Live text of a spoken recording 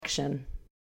action.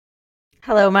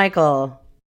 Hello, Michael.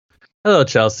 Hello,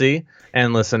 Chelsea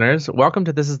and listeners. Welcome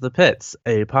to This is the Pits,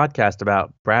 a podcast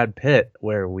about Brad Pitt,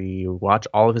 where we watch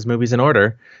all of his movies in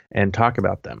order and talk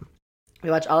about them. We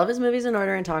watch all of his movies in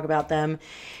order and talk about them.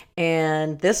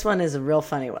 And this one is a real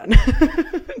funny one.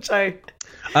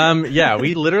 Yeah,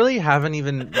 we literally haven't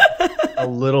even a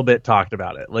little bit talked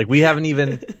about it. Like, we haven't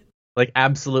even,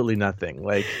 absolutely nothing.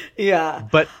 Yeah.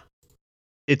 But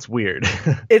it's weird.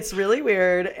 It's really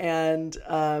weird. And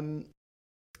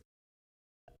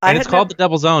it's called The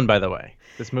Devil's Own, by the way.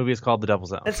 This movie is called The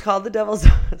Devil's Own. It's called The Devil's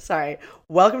Own. Sorry.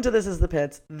 Welcome to This is the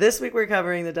Pits. This week we're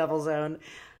covering The Devil's Own.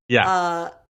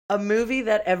 Yeah. A movie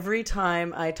that every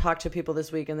time I talked to people this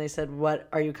week and they said, "What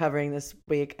are you covering this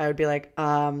week?" I would be like,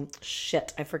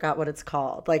 shit, I forgot what it's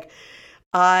called. It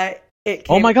came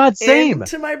oh my God, same.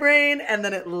 into my brain and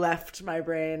then it left my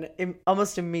brain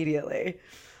almost immediately.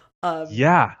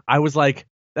 Yeah, I was like,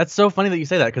 that's so funny that you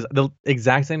say that, because the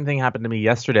exact same thing happened to me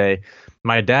yesterday.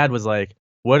 My dad was like,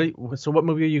 what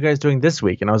movie are you guys doing this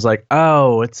week? And I was like,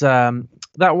 oh, it's that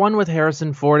one with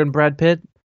Harrison Ford and Brad Pitt.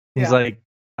 He's like,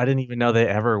 I didn't even know they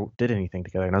ever did anything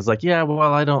together. And I was like, yeah,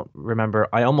 well, I don't remember.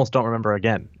 I almost don't remember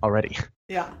again already.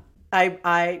 Yeah.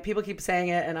 I people keep saying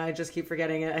it and I just keep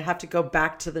forgetting it. I have to go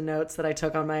back to the notes that I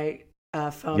took on my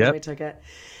phone when we took it.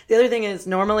 The other thing is,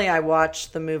 normally I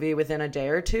watch the movie within a day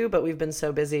or two, but we've been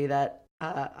so busy that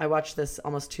I watched this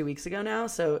almost 2 weeks ago now.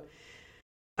 So,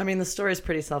 I mean, the story is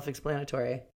pretty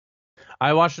self-explanatory.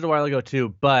 I watched it a while ago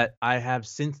too, but I have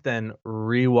since then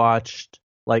rewatched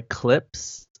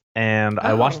clips, and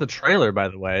I watched the trailer, by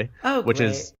the way, which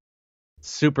is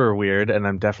super weird, and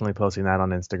I'm definitely posting that on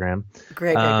Instagram.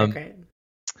 Great.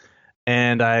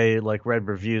 And I read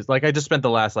reviews. I just spent the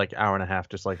last hour and a half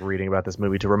just reading about this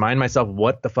movie to remind myself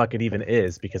what the fuck it even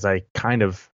is, because I kind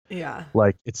of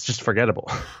it's just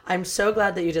forgettable. I'm so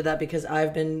glad that you did that, because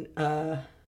I've been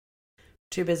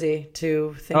too busy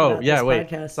to think about this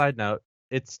podcast. Side note,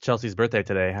 it's Chelsea's birthday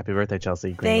today. Happy birthday,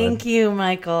 Chelsea Greenwood. Thank you,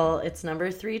 Michael. It's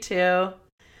number 32.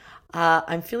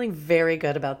 I'm feeling very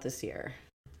good about this year.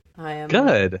 I am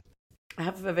good. I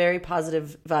have a very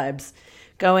positive vibes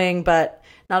going, but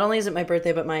not only is it my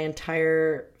birthday, but my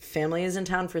entire family is in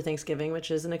town for Thanksgiving, which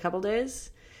is in a couple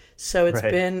days. So it's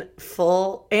been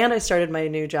full, and I started my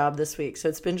new job this week. So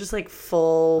it's been just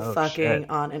full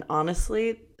on. And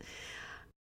honestly,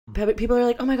 people are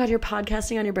like, "Oh my God, you're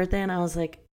podcasting on your birthday." And I was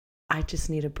like, I just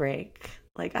need a break.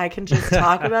 I can just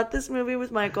talk about this movie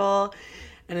with Michael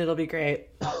and it'll be great.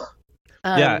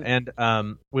 And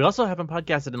we also haven't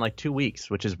podcasted in 2 weeks,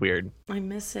 which is weird. I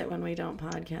miss it when we don't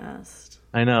podcast.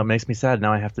 I know, it makes me sad.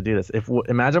 Now I have to do this.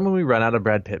 Imagine when we run out of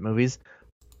Brad Pitt movies,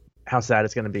 how sad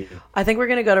it's going to be. I think we're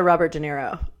going to go to Robert De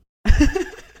Niro.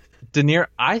 De Niro.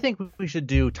 I think we should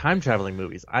do time traveling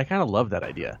movies. I kind of love that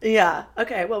idea. Yeah.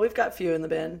 Okay. Well, we've got a few in the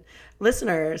bin.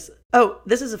 Listeners. Oh,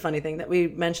 this is a funny thing that we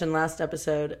mentioned last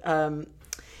episode.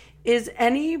 Is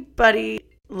anybody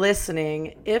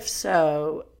listening? If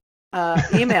so,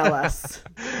 email us.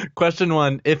 Question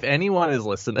 1, if anyone is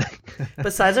listening.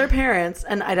 Besides our parents,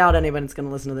 and I doubt anyone's going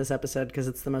to listen to this episode because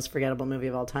it's the most forgettable movie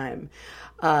of all time.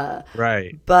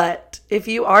 Right. But if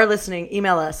you are listening,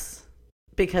 email us,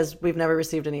 because we've never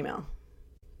received an email.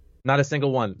 Not a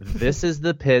single one. This is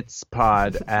the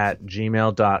pitspod at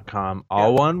gmail.com.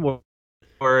 All one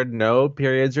word, no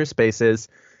periods or spaces.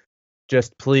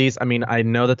 Just please, I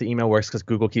know that the email works because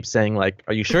Google keeps saying,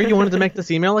 are you sure you wanted to make this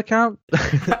email account?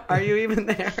 Are you even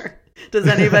there? Does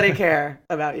anybody care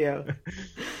about you?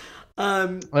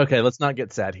 Okay, let's not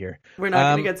get sad here. We're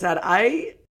not going to get sad.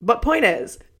 But point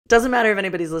is, doesn't matter if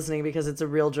anybody's listening, because it's a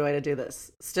real joy to do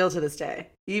this, still to this day,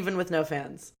 even with no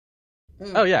fans.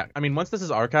 Oh, yeah. Once this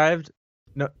is archived,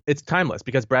 no, it's timeless,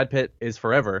 because Brad Pitt is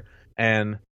forever.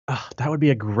 And that would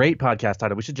be a great podcast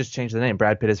title. We should just change the name.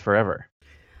 Brad Pitt is Forever.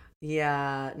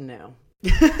 Yeah, no.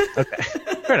 Okay,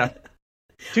 fair enough.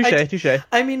 Touche.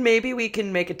 Maybe we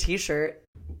can make a t-shirt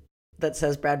that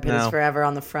says Brad Pitt is Forever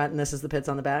on the front and This is the Pits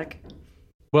on the back.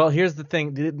 Well, here's the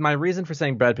thing. My reason for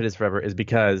saying Brad Pitt is Forever is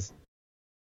because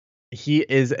he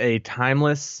is a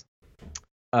timeless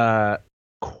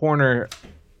corner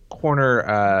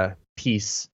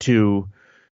piece to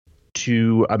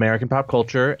American pop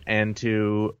culture and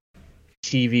to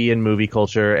TV and movie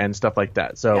culture and stuff like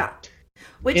that. So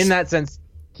in that sense,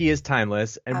 he is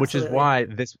timeless, and which is why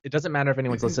it doesn't matter if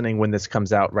anyone's listening when this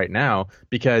comes out right now,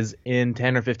 because in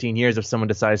 10 or 15 years, if someone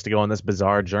decides to go on this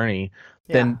bizarre journey,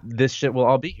 then this shit will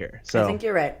all be here. So I think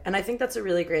you're right. And I think that's a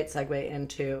really great segue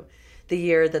into the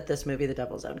year that this movie, The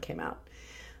Devil's Own, came out.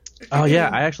 Oh, yeah.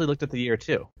 I actually looked at the year,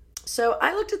 too. So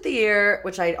I looked at the year,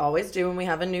 which I always do when we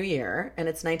have a new year, and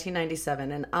it's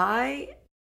 1997. And I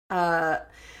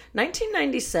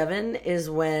 1997 is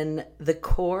when the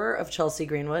core of Chelsea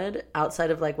Greenwood,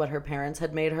 outside of like what her parents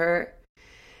had made her,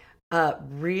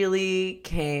 really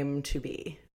came to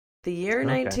be. The year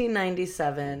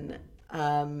 1997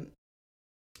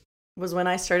 was when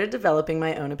I started developing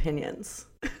my own opinions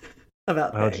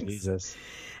about things. Oh, Jesus.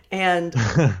 And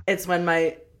it's when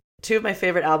two of my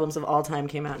favorite albums of all time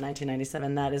came out in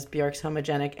 1997. That is Bjork's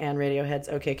Homogenic and Radiohead's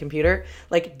OK Computer.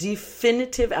 Like,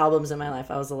 definitive albums in my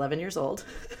life. I was 11 years old.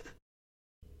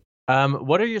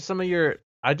 What are some of your...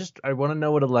 I want to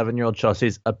know what 11-year-old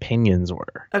Chelsea's opinions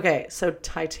were. Okay, so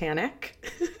Titanic.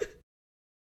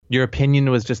 Your opinion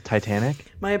was just Titanic?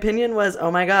 My opinion was, oh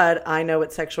my God, I know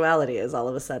what sexuality is all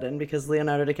of a sudden because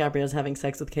Leonardo DiCaprio is having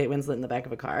sex with Kate Winslet in the back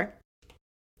of a car.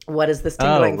 What is this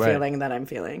tingling feeling that I'm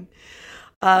feeling?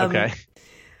 Okay.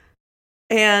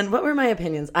 And what were my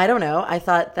opinions? I don't know. I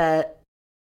thought that,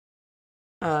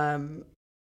 that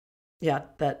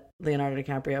Leonardo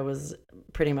DiCaprio was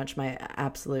pretty much my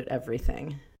absolute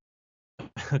everything.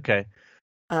 Okay.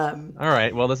 All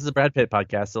right. Well, this is a Brad Pitt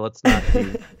podcast, so let's not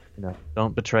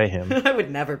don't betray him. I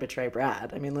would never betray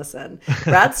Brad. I mean, listen,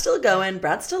 Brad's still going.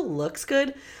 Brad still looks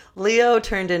good. Leo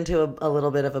turned into a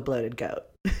little bit of a bloated goat.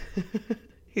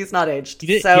 He's not aged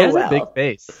he so has well. A big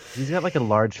face. He's got like a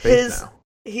large face now.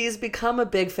 He's become a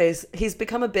big face. He's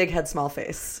become a big head, small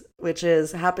face, which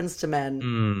happens to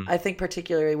men. I think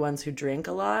particularly ones who drink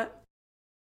a lot.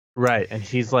 Right, and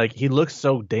he looks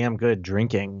so damn good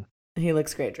drinking. He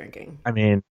looks great drinking. I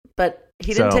mean, but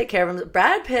he didn't take care of himself.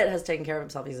 Brad Pitt has taken care of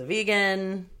himself. He's a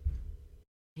vegan.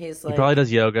 He probably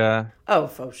does yoga. Oh,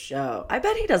 for sure. I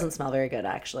bet he doesn't smell very good,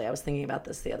 actually. I was thinking about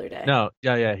this the other day. No,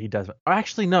 yeah, he does.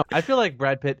 Actually, no. I feel like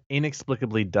Brad Pitt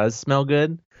inexplicably does smell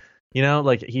good. You know,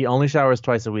 like he only showers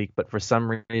twice a week, but for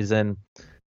some reason,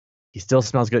 he still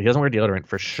smells good. He doesn't wear deodorant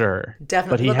for sure.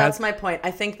 Definitely. But that's my point.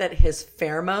 I think that his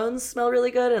pheromones smell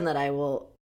really good and that I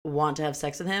will want to have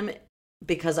sex with him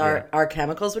because our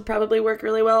chemicals would probably work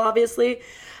really well, obviously.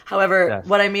 However,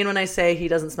 what I mean when I say he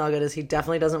doesn't smell good is he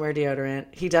definitely doesn't wear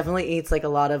deodorant. He definitely eats like a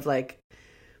lot of like,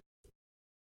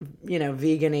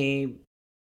 vegan-y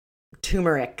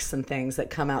turmerics and things that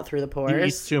come out through the pores. He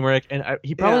eats turmeric, and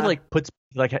he probably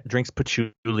drinks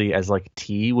patchouli as like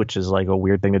tea, which is like a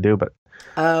weird thing to do. But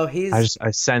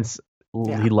I sense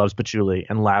he loves patchouli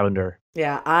and lavender.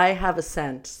 Yeah, I have a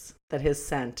sense that his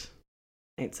scent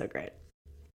ain't so great.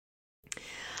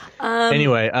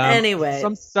 Anyway,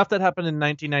 some stuff that happened in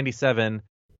 1997,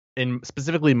 in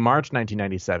specifically March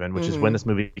 1997, which is when this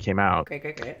movie came out.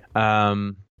 Great.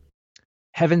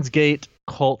 Heaven's Gate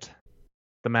cult,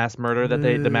 the mass murder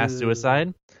the mass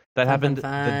suicide that happened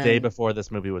the day before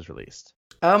this movie was released.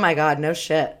 Oh my God, no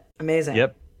shit. Amazing.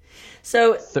 Yep.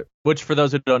 So, which for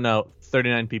those who don't know,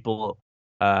 39 people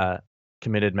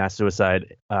committed mass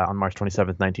suicide on March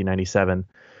 27th, 1997.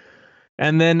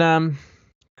 And then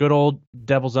good old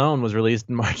Devil's Own was released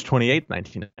on March 28th,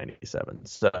 1997.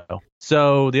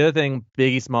 So the other thing,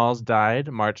 Biggie Smalls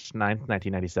died March 9th,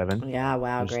 1997. Yeah,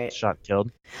 wow, great. Shot,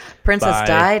 killed. Princess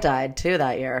Di died too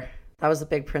that year. That was a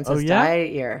big Princess Di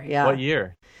year. Yeah. What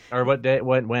year? Or what day?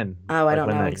 When? Oh, I don't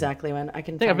know exactly when. I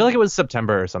feel like it was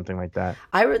September or something like that.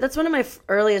 That's one of my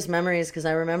earliest memories because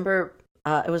I remember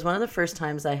it was one of the first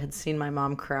times I had seen my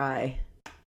mom cry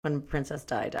when Princess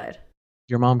Di died.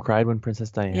 Your mom cried when Princess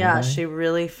Diana died? Yeah, she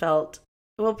really felt...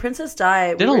 Well, Princess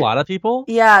Di... Did a lot of people?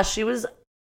 Yeah, she was...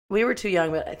 We were too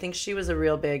young, but I think she was a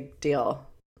real big deal.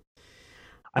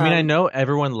 I mean, I know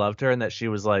everyone loved her and that she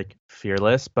was, like,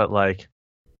 fearless, but, like...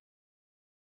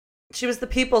 She was the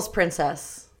people's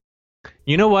princess.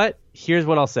 You know what? Here's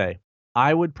what I'll say.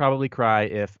 I would probably cry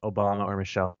if Obama or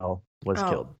Michelle was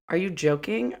killed. Are you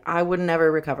joking? I would never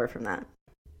recover from that.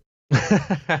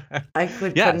 I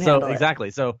couldn't handle it.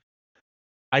 Exactly. So...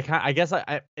 I guess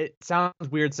it sounds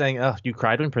weird saying, "Oh, you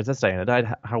cried when Princess Diana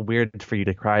died." How weird for you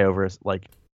to cry over like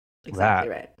exactly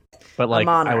that. Right. But like,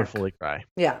 I would fully cry.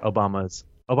 Yeah. Obama's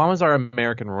our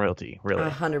American royalty, really.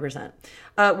 100%.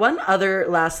 One other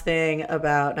last thing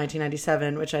about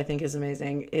 1997, which I think is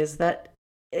amazing, is that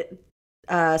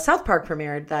South Park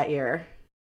premiered that year.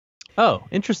 Oh,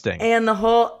 interesting. And the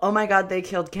whole "oh my God, they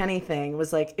killed Kenny" thing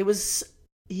was like, it was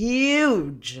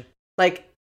huge. Like,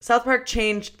 South Park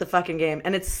changed the fucking game,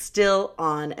 and it's still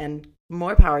on, and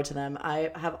more power to them.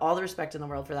 I have all the respect in the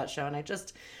world for that show, and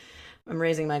I'm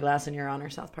raising my glass in your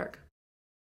honor, South Park.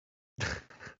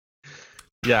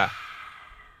 Yeah.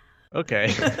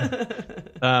 Okay.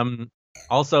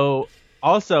 Also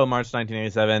March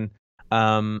 1987,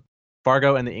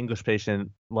 Fargo and The English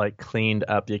Patient like cleaned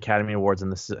up the Academy Awards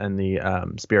and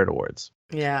the Spirit Awards.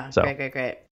 Yeah, so,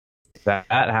 great. That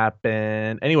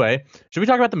happened. Anyway, should we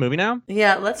talk about the movie now?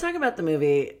 Yeah, let's talk about the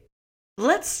movie.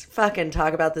 let's fucking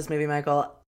talk about this movie,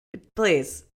 Michael.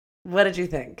 Please. What did you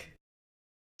think?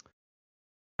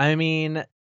 I mean,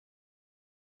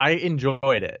 I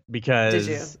enjoyed it because...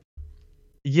 Did you?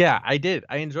 Yeah, I did.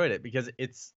 I enjoyed it because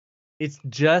it's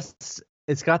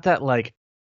got that like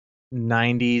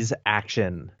 90s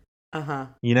action.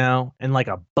 You know, and like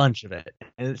a bunch of it.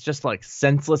 And it's just like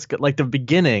senseless. Like the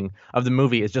beginning of the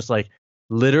movie is just like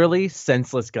literally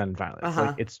senseless gun violence.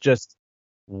 Like it's just,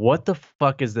 what the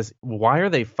fuck is this? Why are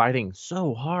they fighting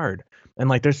so hard? And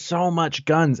like there's so much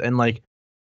guns, and like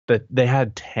they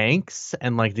had tanks,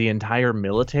 and like the entire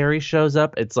military shows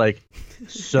up. It's like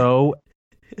so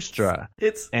extra.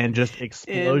 And just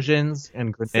explosions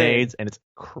and grenades, and it's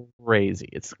crazy.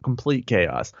 It's complete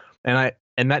chaos.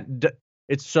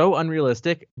 It's so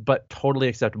unrealistic, but totally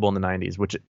acceptable in the 90s,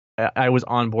 which I was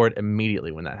on board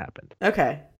immediately when that happened.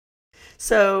 Okay.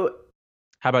 So...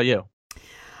 How about you?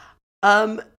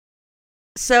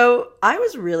 So I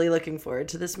was really looking forward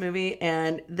to this movie,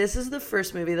 and this is the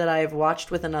first movie that I've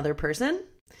watched with another person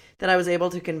that I was able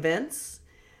to convince,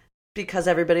 because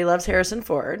everybody loves Harrison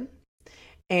Ford.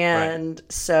 And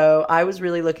so I was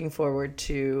really looking forward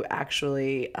to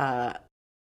actually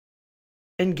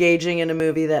engaging in a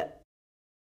movie that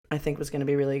I think was going to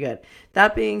be really good.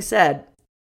 That being said,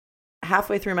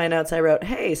 halfway through my notes, I wrote,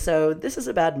 hey, so this is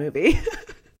a bad movie.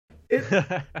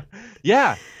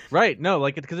 Yeah, right. No,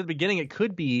 like, because at the beginning, it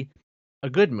could be a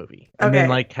good movie. And then,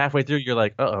 like, halfway through, you're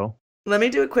like, uh-oh. Let me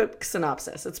do a quick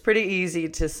synopsis. It's pretty easy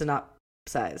to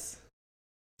synopsize.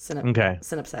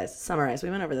 Summarize. We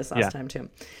went over this last time, too.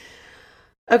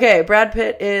 Okay, Brad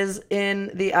Pitt is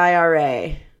in the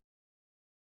IRA.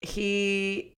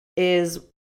 He is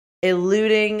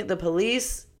eluding the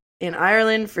police in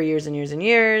Ireland for years and years and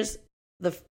years.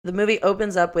 The movie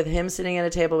opens up with him sitting at a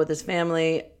table with his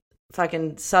family.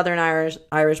 Fucking Southern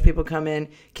Irish people come in,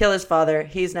 kill his father.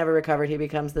 He's never recovered. He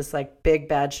becomes this like big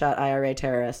bad shot IRA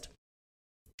terrorist.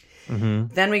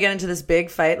 Then we get into this big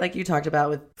fight like you talked about,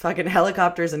 with fucking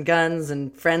helicopters and guns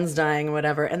and friends dying and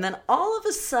whatever. And then all of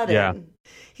a sudden,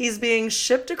 he's being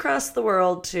shipped across the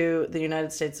world to the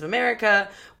United States of America,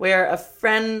 where a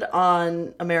friend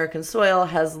on American soil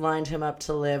has lined him up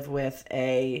to live with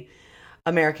a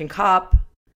American cop.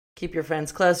 Keep your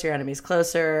friends close, your enemies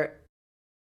closer.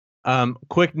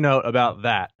 Quick note about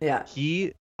that. Yeah.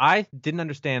 I didn't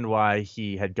understand why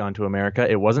he had gone to America.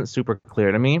 It wasn't super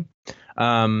clear to me.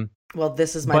 Well,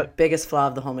 this is my biggest flaw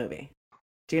of the whole movie.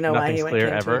 Do you know why he came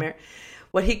to America?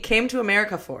 What he came to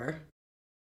America for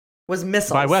was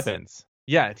missiles. Buy weapons.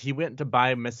 Yeah, he went to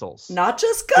buy missiles. Not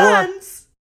just guns.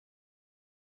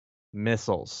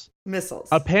 Missiles. Missiles.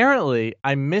 Apparently,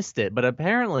 I missed it, but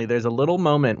apparently there's a little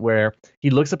moment where he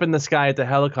looks up in the sky at the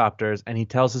helicopters and he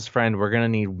tells his friend, we're going to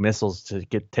need missiles to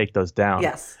take those down.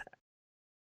 Yes.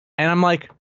 And I'm like,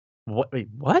 what? Wait,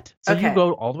 what? So you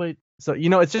go all the way. So, you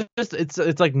know, it's just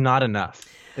it's like not enough.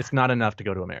 It's not enough to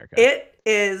go to America. It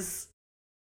is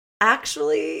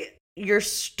actually, you're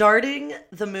starting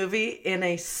the movie in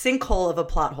a sinkhole of a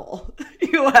plot hole.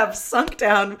 You have sunk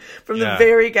down from the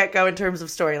very get-go in terms of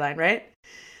storyline, right?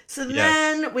 So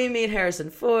then we meet Harrison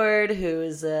Ford, who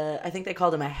is I think they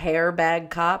called him a hair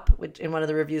bag cop, which in one of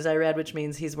the reviews I read, which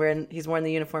means he's worn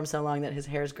the uniform so long that his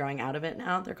hair is growing out of it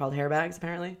now. They're called hair bags,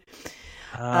 apparently.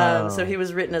 So he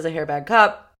was written as a hair bag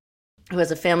cop who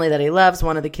has a family that he loves,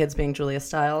 one of the kids being Julia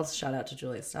Stiles. Shout out to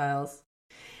Julia Stiles.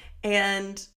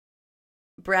 And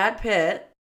Brad Pitt,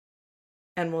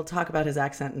 and we'll talk about his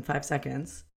accent in 5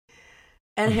 seconds,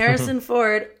 and Harrison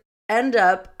Ford end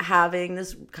up having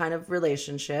this kind of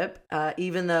relationship,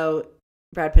 even though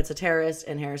Brad Pitt's a terrorist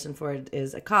and Harrison Ford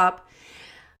is a cop.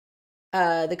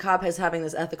 The cop is having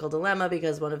this ethical dilemma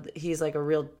because he's like a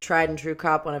real tried and true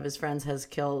cop. One of his friends has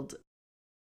killed,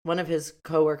 one of his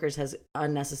coworkers has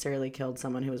unnecessarily killed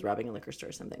someone who was robbing a liquor store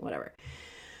or something, whatever.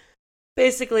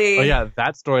 Basically. Oh yeah,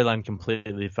 that storyline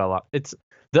completely fell off.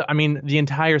 The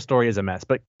entire story is a mess,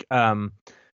 but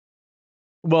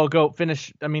well,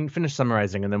 finish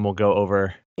summarizing, and then we'll go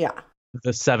over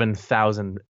the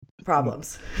 7,000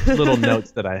 problems, little notes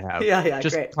that I have.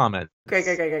 Just great. Comment.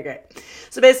 Great.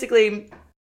 So basically,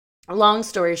 long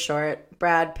story short,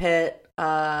 Brad Pitt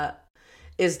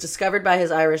is discovered by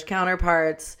his Irish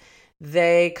counterparts.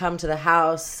 They come to the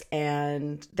house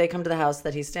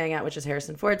that he's staying at, which is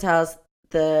Harrison Ford's house.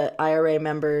 The IRA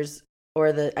members,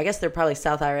 I guess they're probably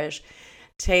South Irish,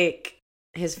 take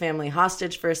his family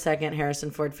hostage for a second.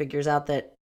 Harrison Ford figures out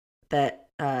that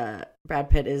Brad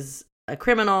Pitt is a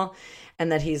criminal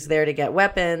and that he's there to get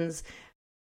weapons.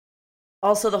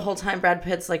 Also, the whole time Brad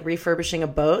Pitt's like refurbishing a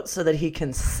boat so that he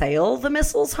can sail the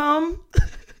missiles home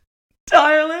to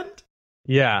Ireland.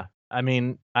 Yeah, I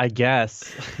mean, I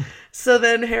guess. So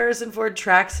then Harrison Ford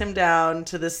tracks him down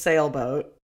to this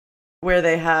sailboat where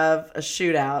they have a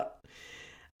shootout.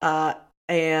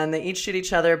 And they each shoot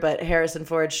each other, but Harrison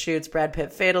Ford shoots Brad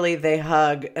Pitt fatally. They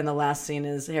hug, and the last scene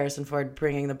is Harrison Ford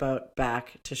bringing the boat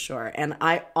back to shore. And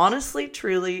I honestly,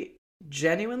 truly,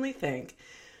 genuinely think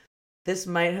this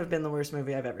might have been the worst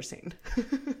movie I've ever seen.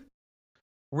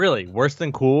 Really? Worse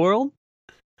than Cool World?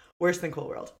 Worse than Cool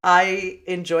World. I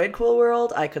enjoyed Cool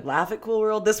World. I could laugh at Cool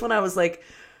World. This one I was like,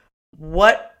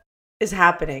 what is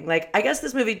happening? Like, I guess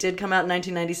this movie did come out in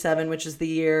 1997, which is the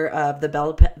year of the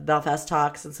Belfast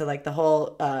talks, and so like the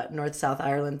whole North-South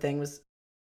Ireland thing was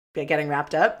getting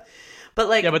wrapped up. But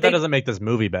like, yeah, but that doesn't make this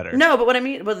movie better. No, but what I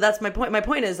mean, well, that's my point. My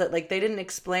point is that like they didn't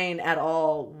explain at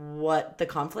all what the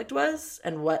conflict was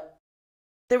and what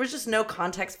there was just no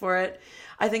context for it.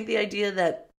 I think the idea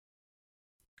that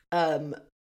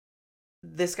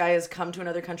this guy has come to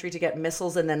another country to get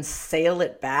missiles and then sail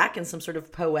it back in some sort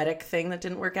of poetic thing that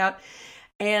didn't work out.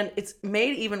 And it's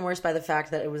made even worse by the fact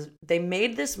that they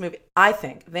made this movie. I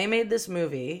think they made this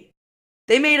movie.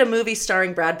 They made a movie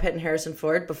starring Brad Pitt and Harrison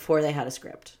Ford before they had a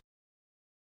script.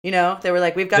 You know, they were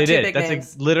like, we've got two big names.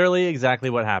 That's literally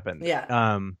exactly what happened.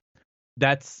 Yeah.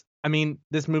 This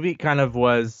movie kind of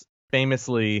was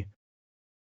famously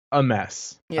a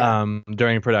mess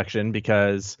during production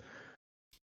because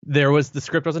the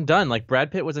script wasn't done. Like, Brad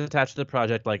Pitt was attached to the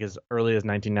project like as early as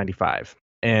 1995,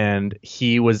 and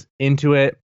he was into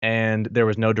it, and there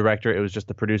was no director. It was just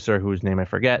the producer, whose name I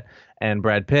forget, and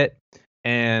Brad Pitt.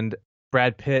 And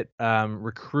Brad Pitt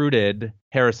recruited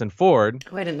Harrison Ford.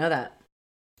 Oh, I didn't know that.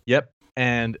 Yep.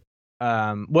 And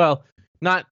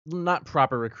not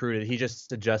proper recruited. He just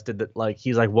suggested that, like,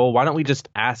 he's like, well, why don't we just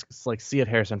see if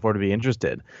Harrison Ford would be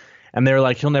interested? And they were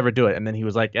like, he'll never do it. And then he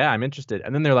was like, yeah, I'm interested.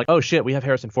 And then they're like, oh, shit, we have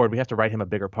Harrison Ford. We have to write him a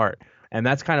bigger part. And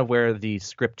that's kind of where the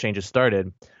script changes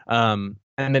started. And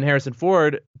then Harrison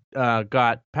Ford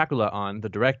got Pakula on, the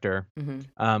director,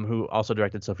 who also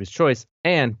directed Sophie's Choice.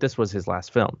 And this was his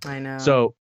last film. I know.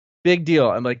 So big deal.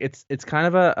 I'm like, it's kind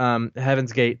of a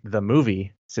Heaven's Gate, the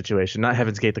movie situation, not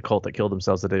Heaven's Gate, the cult that killed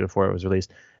themselves the day before it was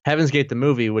released. Heaven's Gate, the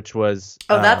movie, which was...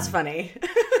 Oh, that's funny.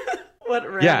 What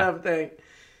random thing.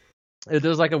 There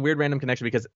was like a weird random connection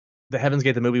because the Heaven's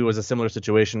Gate, the movie, was a similar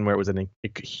situation where it was a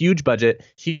huge budget,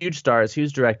 huge stars,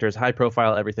 huge directors, high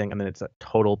profile, everything, and then it's a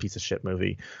total piece of shit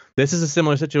movie. This is a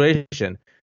similar situation.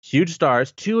 Huge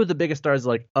stars, two of the biggest stars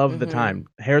of the time.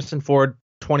 Harrison Ford,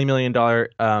 $20 million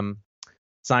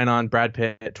sign on, Brad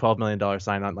Pitt, $12 million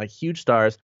sign on, like huge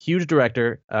stars, huge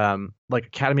director, like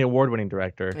Academy Award winning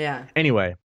director. Yeah.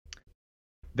 Anyway,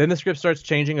 then the script starts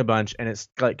changing a bunch and it's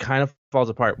like kind of falls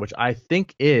apart, which I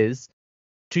think is,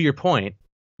 to your point,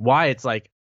 why it's like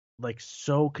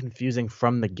so confusing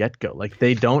from the get-go. Like,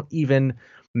 they don't even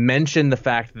mention the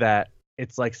fact that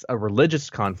it's like a religious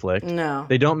conflict. No.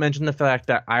 They don't mention the fact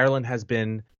that Ireland has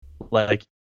been like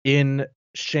in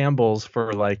shambles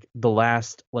for like the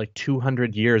last like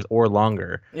 200 years or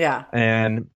longer. Yeah.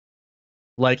 And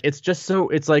like, it's just so,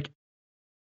 it's like,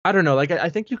 I don't know, like I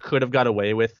think you could have got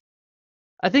away with,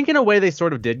 I think in a way they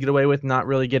sort of did get away with not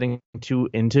really getting too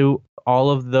into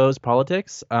all of those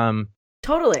politics.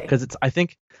 Totally. Because I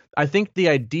think the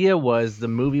idea was the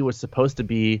movie was supposed to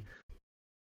be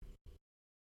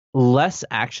less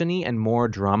actiony and more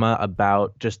drama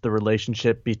about just the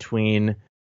relationship between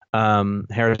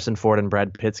Harrison Ford and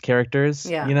Brad Pitt's characters.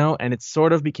 Yeah. You know, and it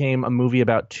sort of became a movie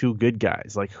about two good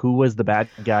guys. Like, who was the bad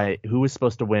guy? Who was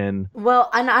supposed to win?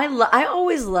 Well, and I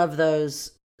always love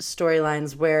those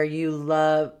storylines where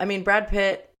Brad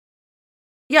Pitt.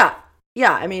 Yeah.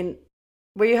 I mean,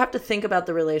 where you have to think about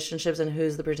the relationships and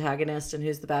who's the protagonist and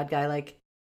who's the bad guy. Like,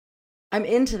 I'm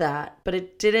into that, but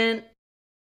it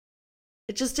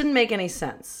just didn't make any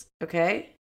sense. Okay.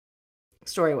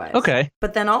 Story-wise. Okay.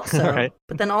 But then also, right.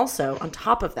 On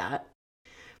top of that,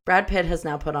 Brad Pitt has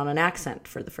now put on an accent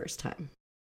for the first time.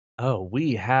 Oh,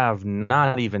 we have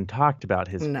not even talked about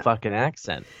his fucking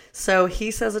accent. So he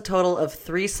says a total of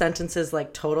 3 sentences,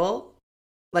 like total.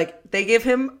 Like, they give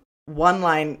him one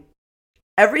line.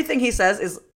 Everything he says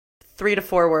is 3 to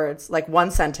 4 words, like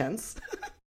one sentence.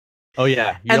 Oh,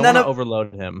 yeah. You don't want to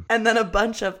overload him. And then a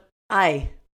bunch of aye.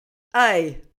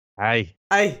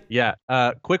 Yeah.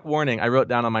 Quick warning. I wrote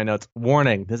down on my notes.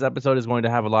 Warning. This episode is going to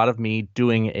have a lot of me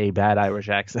doing a bad Irish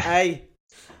accent. I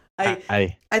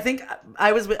think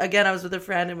I was with a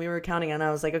friend and we were counting and I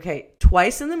was like, okay,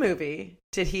 twice in the movie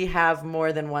did he have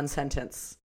more than one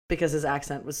sentence because his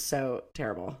accent was so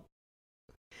terrible.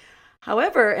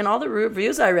 However, in all the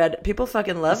reviews I read, people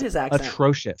fucking love his accent.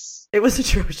 Atrocious. It was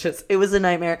atrocious. It was a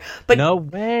nightmare. But no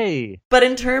way. But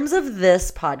in terms of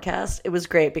this podcast, it was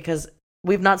great because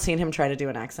we've not seen him try to do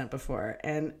an accent before.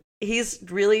 And he's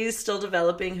really still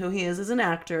developing who he is as an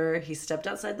actor. He stepped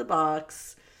outside the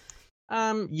box.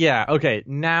 Yeah. Okay.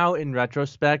 Now, in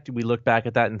retrospect, we look back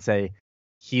at that and say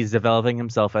he's developing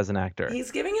himself as an actor.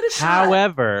 He's giving it a shot.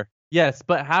 However,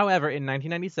 in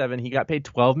 1997, he got paid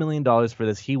 $12 million for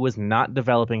this. He was not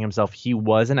developing himself. He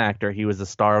was an actor. He was the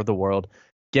star of the world.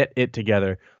 Get it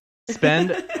together. Spend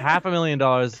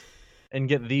 $500,000 and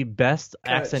get the best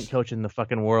accent coach in the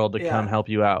fucking world to come help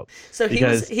you out. So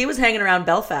he was hanging around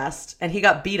Belfast, and he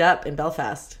got beat up in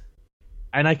Belfast.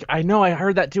 And I know, I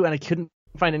heard that too, and I couldn't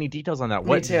find any details on that.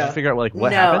 What did you figure out?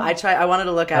 What happened? I wanted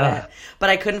to look at it, but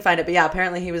I couldn't find it. But yeah,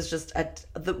 apparently he was just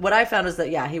what I found was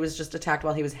that he was just attacked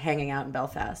while he was hanging out in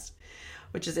Belfast,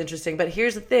 which is interesting. But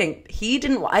here's the thing: he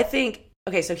didn't. I think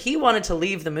so he wanted to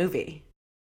leave the movie.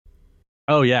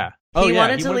 Oh yeah. He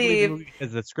wanted to leave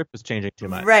because the script was changing too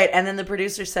much. Right, and then the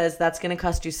producer says that's going to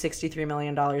cost you $63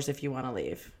 million if you want to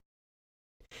leave.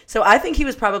 So I think he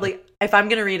was probably, if I'm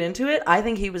going to read into it, I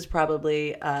think he was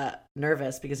probably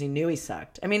nervous because he knew he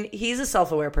sucked. I mean, he's a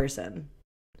self-aware person.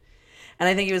 And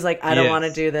I think he was like, I don't want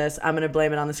to do this. I'm going to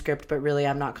blame it on the script, but really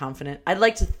I'm not confident. I'd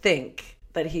like to think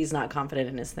that he's not confident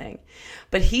in his thing.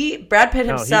 But Brad Pitt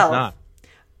himself,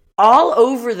 all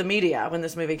over the media when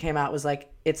this movie came out was like,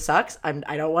 it sucks. I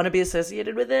don't want to be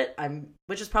associated with it.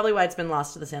 Which is probably why it's been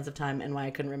lost to the sands of time and why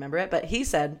I couldn't remember it. But he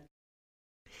said,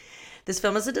 this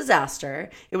film is a disaster.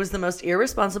 It was the most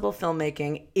irresponsible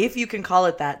filmmaking, if you can call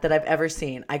it that I've ever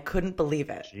seen. I couldn't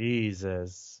believe it.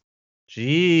 Jesus.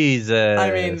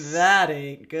 I mean, that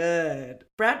ain't good.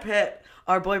 Brad Pitt,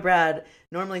 our boy Brad,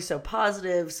 normally so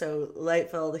positive, so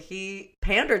light-filled, he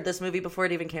pandered this movie before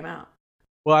it even came out.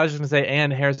 Well, I was just going to say,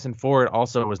 and Harrison Ford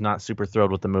also was not super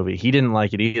thrilled with the movie. He didn't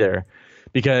like it either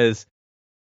because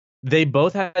they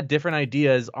both had different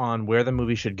ideas on where the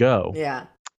movie should go. Yeah.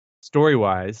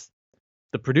 Story-wise.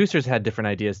 The producers had different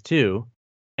ideas too,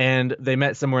 and they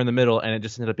met somewhere in the middle, and it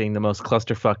just ended up being the most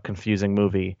clusterfuck, confusing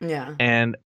movie. Yeah.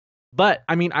 But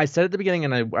I mean, I said at the beginning,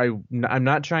 and I'm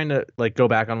not trying to like go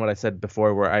back on what I said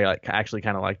before, where I like actually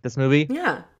kind of liked this movie.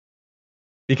 Yeah.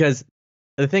 Because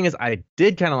the thing is, I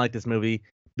did kind of like this movie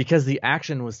because the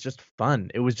action was just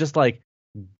fun. It was just like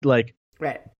right,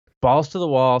 balls to the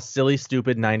wall, silly,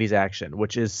 stupid 90s action,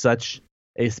 which is such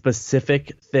a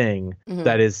specific thing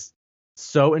that is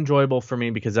so enjoyable for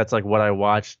me because that's like what I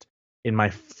watched in my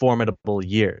formidable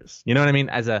years. You know what I mean?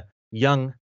 As a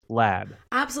young lad.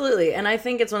 Absolutely. And I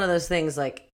think it's one of those things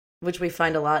like, which we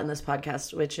find a lot in this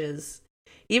podcast, which is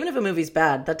even if a movie's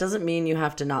bad, that doesn't mean you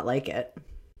have to not like it.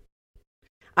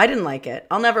 I didn't like it.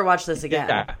 I'll never watch this again.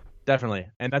 Yeah, definitely.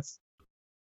 And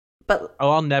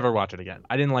I'll never watch it again.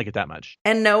 I didn't like it that much.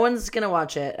 And no one's going to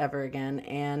watch it ever again.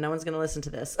 And no one's going to listen to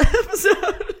this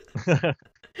episode.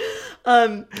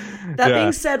 That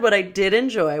being said, what I did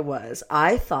enjoy was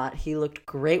I thought he looked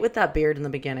great with that beard in the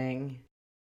beginning.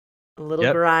 A little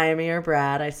grimier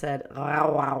Brad. I said,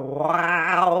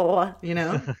 wow, you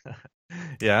know?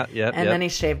 Yeah. And then he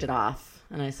shaved it off.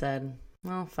 And I said,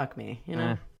 well, fuck me, you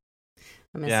know?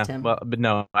 I missed him. Well, but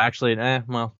no, actually,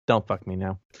 don't fuck me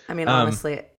now. I mean,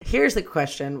 honestly, here's the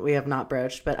question we have not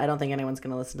broached, but I don't think anyone's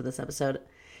going to listen to this episode.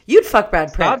 You'd fuck Brad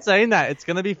Pitt. Stop saying that. It's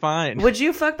going to be fine. Would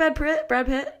you fuck Brad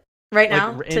Pitt? Right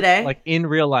now? Today? Like in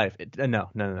real life? No.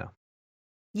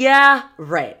 Yeah,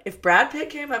 right. If Brad Pitt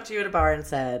came up to you at a bar and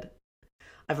said,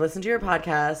 I've listened to your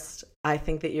podcast. I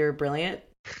think that you're a brilliant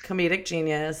comedic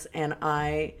genius.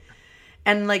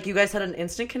 And like you guys had an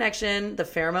instant connection. The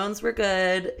pheromones were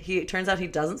good. It turns out he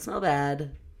doesn't smell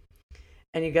bad.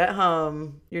 And you get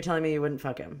home. You're telling me you wouldn't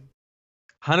fuck him.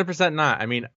 100% not. I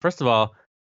mean, first of all,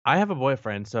 I have a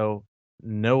boyfriend, so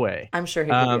no way. I'm sure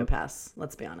he'd give you a pass.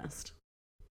 Let's be honest.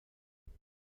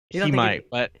 He might,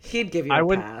 but he'd give you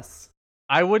a pass.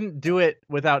 I wouldn't do it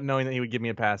without knowing that he would give me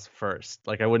a pass first.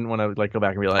 Like I wouldn't want to like go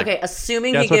back and be like, okay,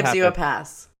 assuming he gives you a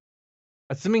pass.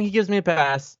 Assuming he gives me a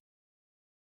pass,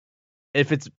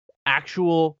 if it's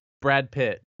actual Brad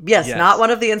Pitt. Yes, not one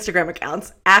of the Instagram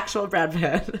accounts. Actual Brad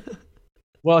Pitt.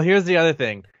 Well, here's the other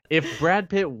thing. If Brad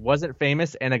Pitt wasn't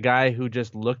famous and a guy who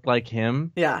just looked like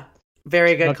him,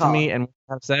 very good call. To me and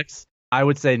have sex, I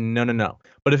would say no.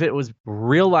 But if it was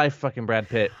real life fucking Brad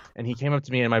Pitt and he came up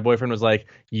to me and my boyfriend was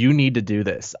like, "You need to do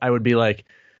this," I would be like,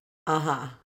 I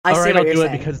all see right, what I'll do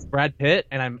saying. It because it's Brad Pitt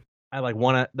and I like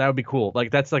wanna. That would be cool. Like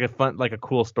that's like a fun, like a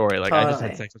cool story. Like I just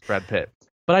had sex with Brad Pitt,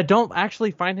 but I don't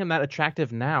actually find him that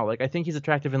attractive now. Like I think he's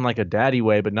attractive in like a daddy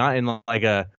way, but not in like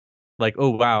a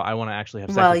oh wow, I want to actually have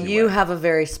sex. Well, with you have a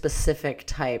very specific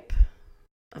type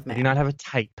of man. I do not have a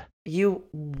type. You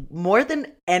more than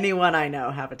anyone I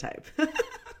know have a type.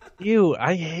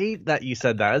 I hate that you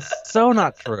said that. It's so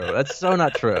not true. That's so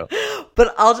not true.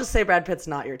 But I'll just say Brad Pitt's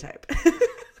not your type.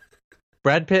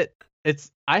 Brad Pitt.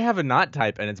 I have a not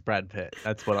type, and it's Brad Pitt.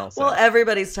 That's what I'll say. Well,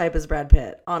 everybody's type is Brad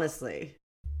Pitt, honestly.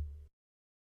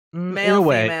 Male, in a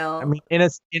way. female. I mean, in a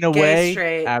gay, way,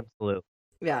 straight. Absolutely.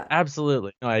 Yeah,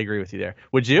 absolutely. No, I agree with you there.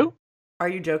 Would you? Are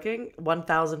you joking?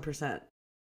 1000%.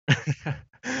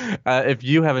 If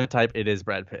you have a type, it is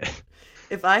Brad Pitt.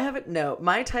 If I haven't, no.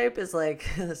 My type is like,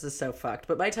 this is so fucked,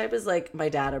 but my type is like my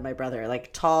dad or my brother,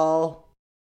 like tall.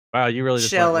 Wow, you really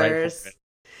just chillers. Went right.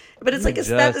 But it's like it's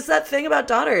that thing about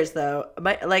daughters though.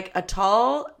 Like a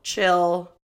tall,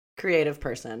 chill, creative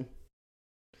person.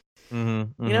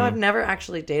 Mm-hmm. You know, I've never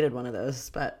actually dated one of those,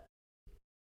 but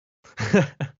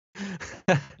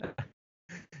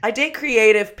I date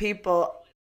creative people.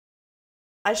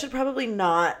 I should probably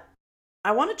not.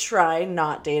 I want to try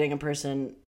not dating a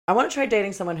person. I want to try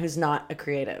dating someone who's not a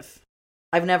creative.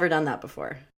 I've never done that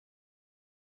before.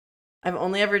 I've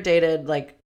only ever dated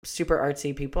like super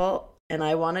artsy people, and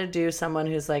I want to do someone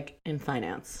who's like in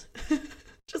finance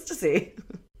just to see.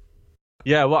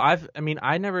 Yeah, well,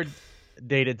 I never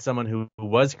dated someone who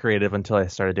was creative until I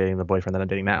started dating the boyfriend that I'm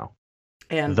dating now.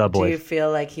 And do you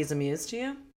feel like he's amused to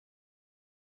you?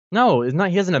 No, it's not.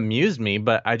 He hasn't amused me,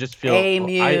 but I just feel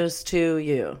amused to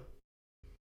you.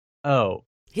 Oh,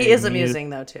 he is amusing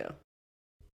though too.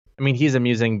 I mean, he's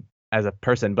amusing as a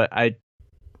person, but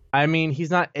I mean, he's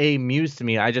not amused to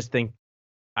me. I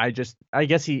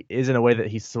guess he is in a way that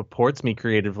he supports me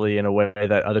creatively in a way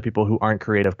that other people who aren't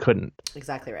creative couldn't.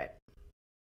 Exactly right.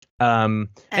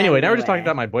 Anyway, now we're just talking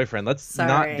about my boyfriend. Let's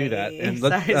not do that. And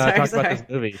let's talk about this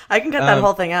movie. I can cut that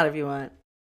whole thing out if you want.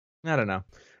 I don't know.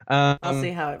 I'll see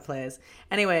how it plays.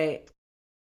 Anyway.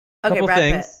 Okay,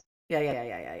 Brad Pitt.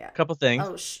 Yeah. Couple things.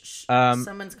 Oh, shh.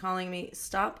 Someone's calling me.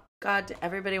 Stop. God,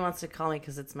 everybody wants to call me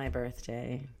because it's my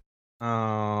birthday.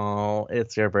 Oh,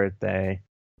 it's your birthday.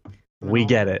 We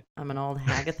get it. I'm an old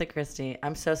Agatha Christie.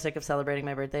 I'm so sick of celebrating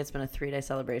my birthday. It's been a 3-day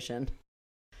celebration.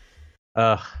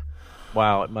 Ugh.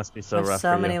 Wow, it must be so rough. I have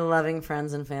so many loving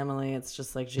friends and family. It's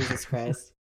just like Jesus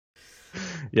Christ.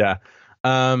 Yeah.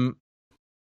 I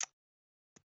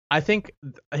think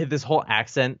this whole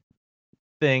accent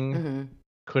thing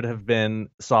could have been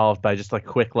solved by just a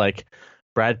quick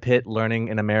Brad Pitt learning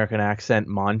an American accent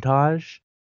montage,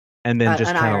 and then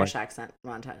just an Irish accent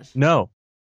montage. No,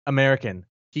 American.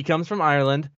 He comes from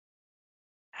Ireland,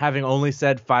 having only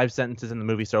said 5 sentences in the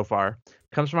movie so far.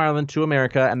 Comes from Ireland to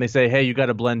America, and they say, hey, you got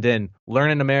to blend in,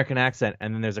 learn an American accent.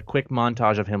 And then there's a quick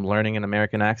montage of him learning an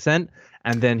American accent,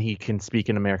 and then he can speak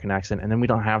an American accent, and then we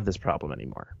don't have this problem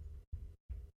anymore.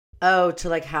 Oh, to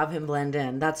have him blend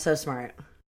in. That's so smart.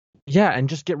 Yeah, and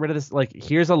just get rid of this.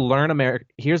 Here's learn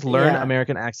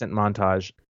American accent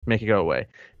montage. Make it go away.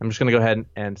 I'm just gonna go ahead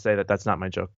and say that that's not my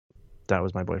joke. That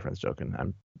was my boyfriend's joke, and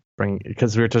I'm bringing,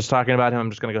 because we were just talking about him. I'm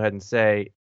just gonna go ahead and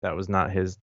say that was not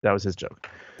his. That was his joke.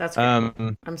 That's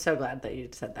great. I'm so glad that you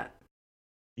said that.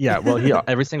 Yeah, well, he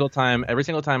every single time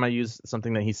I use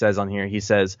something that he says on here, he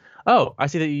says, "Oh, I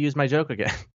see that you used my joke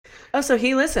again." Oh, so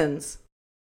he listens.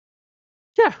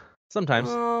 Yeah, sometimes.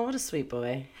 Oh, what a sweet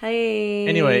boy. Hey.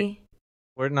 Anyway,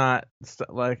 we're not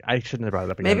I shouldn't have brought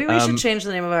it up again. Maybe we should change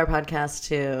the name of our podcast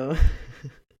to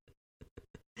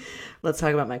Let's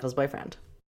Talk About Michael's Boyfriend.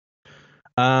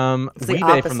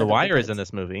 Wee-Bey from The Wire is in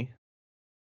this movie.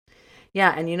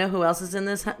 Yeah, and you know who else is in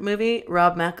this movie?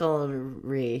 Rob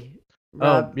McElhenney.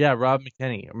 Rob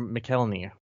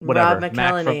McElhenney. Whatever. Rob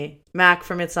McElhenney. Mac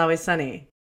from It's Always Sunny.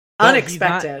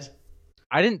 Unexpected.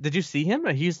 Did you see him?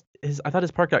 I thought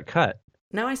his part got cut.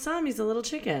 No, I saw him. He's a little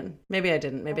chicken. Maybe I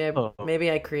didn't.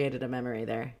 Maybe I created a memory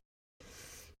there.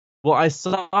 Well, I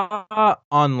saw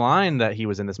online that he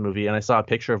was in this movie, and I saw a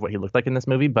picture of what he looked like in this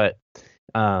movie, but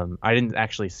I didn't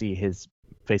actually see his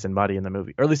face and body in the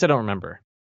movie, or at least I don't remember.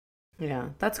 Yeah,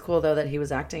 that's cool though that he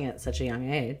was acting at such a young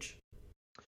age.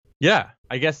 Yeah,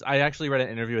 I guess I actually read an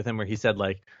interview with him where he said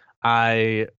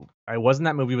I was in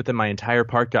that movie, but then my entire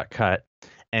part got cut,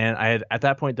 and at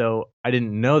that point though I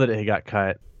didn't know that it had got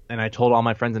cut, and I told all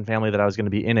my friends and family that I was going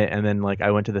to be in it, and then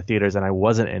I went to the theaters and I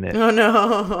wasn't in it. Oh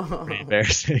no! Pretty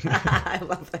embarrassing. I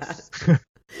love that.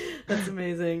 That's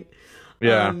amazing.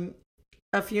 Yeah.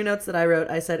 A few notes that I wrote.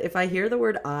 I said, if I hear the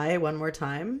word "I" one more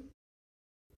time,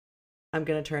 I'm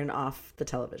going to turn off the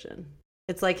television.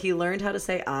 It's like he learned how to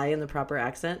say "I" in the proper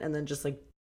accent, and then just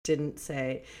didn't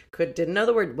know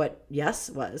the word what yes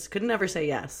was. Couldn't ever say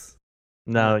yes.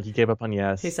 No, he gave up on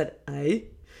yes. He said "I."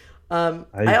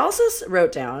 I also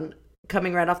wrote down,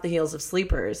 coming right off the heels of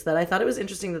Sleepers, that I thought it was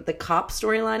interesting that the cop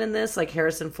storyline in this,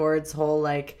 Harrison Ford's whole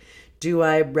do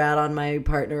I rat on my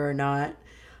partner or not,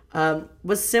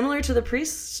 was similar to the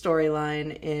priest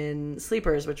storyline in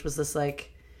Sleepers, which was this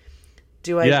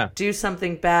Do I do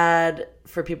something bad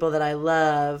for people that I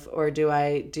love, or do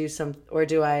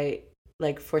I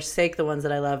like forsake the ones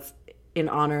that I love in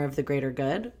honor of the greater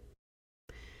good?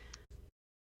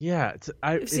 Yeah,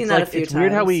 I've seen that a few times. It's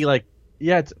weird how we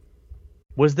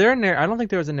was there I don't think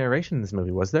there was a narration in this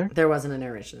movie, was there? There wasn't a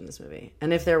narration in this movie.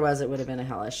 And if there was, it would have been a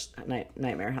hellish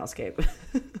nightmare hellscape.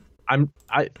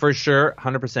 I for sure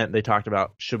 100% they talked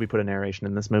about, should we put a narration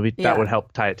in this movie? That would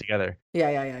help tie it together.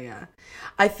 Yeah.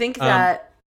 I think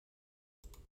that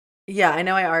I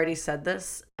know I already said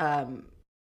this.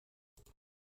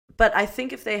 But I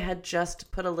think if they had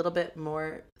just put a little bit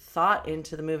more thought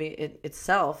into the movie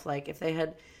itself, like if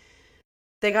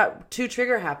they got too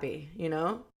trigger happy, you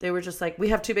know? They were just like, we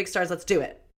have two big stars, let's do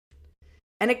it.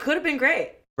 And it could have been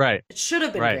great. Right. It should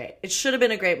have been great. It should have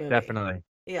been a great movie. Definitely.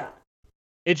 Yeah.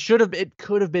 It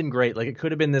could have been great. Like, it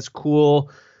could have been this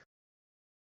cool,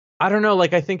 I don't know,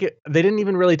 like, I think they didn't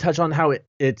even really touch on how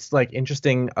it's like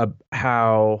interesting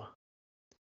how,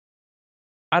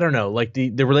 I don't know, like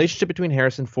the relationship between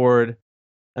Harrison Ford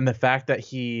and the fact that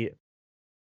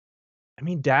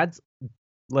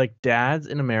dads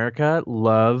in America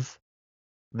love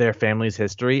their family's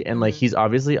history, and like he's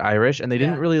obviously Irish, and they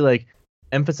didn't really like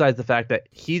emphasize the fact that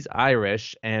he's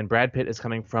Irish and Brad Pitt is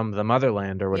coming from the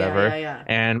motherland or whatever.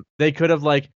 And they could have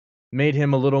like made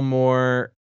him a little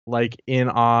more like in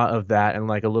awe of that, and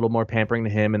like a little more pampering to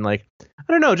him, and like, I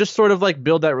don't know, just sort of like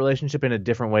build that relationship in a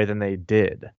different way than they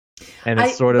did. And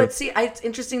it's it's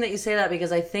interesting that you say that,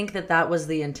 because I think that was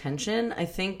the intention. I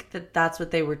think that that's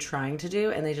what they were trying to do,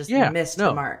 and they just missed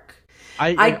the mark.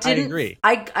 I agree.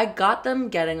 I got them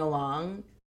getting along.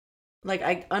 Like,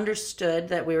 I understood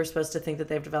that we were supposed to think that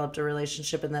they've developed a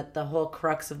relationship, and that the whole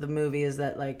crux of the movie is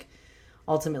that, like,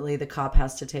 ultimately the cop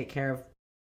has to take care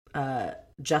of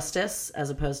justice as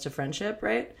opposed to friendship,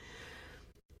 right?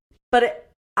 But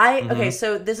okay,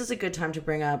 so this is a good time to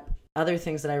bring up other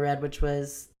things that I read, which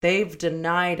was they've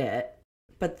denied it,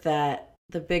 but that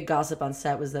the big gossip on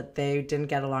set was that they didn't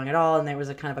get along at all, and there was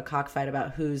a kind of a cockfight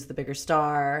about who's the bigger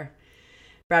star.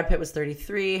 Brad Pitt was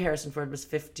 33, Harrison Ford was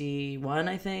 51,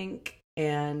 I think,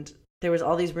 and there was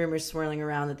all these rumors swirling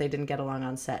around that they didn't get along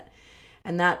on set.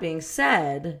 And that being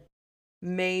said,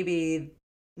 maybe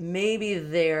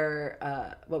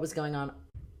their what was going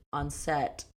on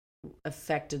set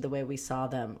affected the way we saw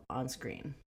them on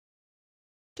screen.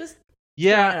 Just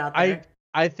throwing it out there.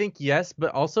 I think yes,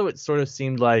 but also it sort of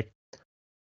seemed like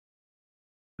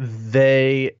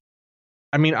I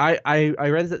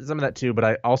read some of that too, but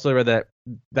I also read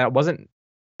that wasn't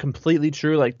completely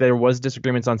true. Like, there was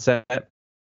disagreements on set,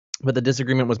 but the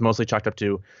disagreement was mostly chalked up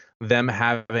to them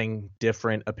having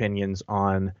different opinions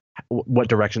on what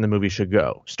direction the movie should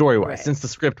go story-wise, since the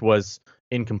script was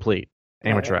incomplete,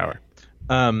 amateur hour.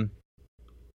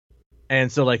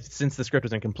 And so, like, since the script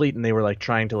was incomplete, and they were like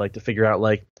trying to figure out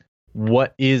like,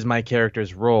 what is my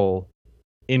character's role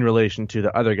in relation to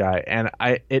the other guy, and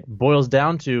it boils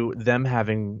down to them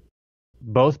having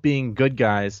both being good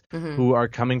guys who are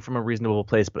coming from a reasonable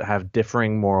place but have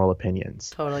differing moral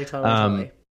opinions. Totally.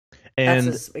 And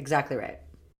that's exactly right.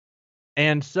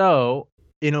 And so,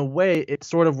 in a way, it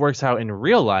sort of works how in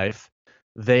real life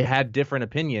they had different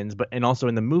opinions, and also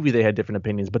in the movie they had different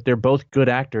opinions, but they're both good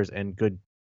actors and good,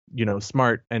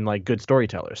 smart and like good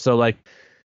storytellers. So like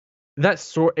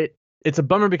it's a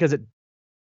bummer, because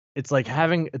it's like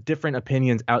having different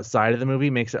opinions outside of the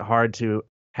movie makes it hard to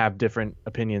have different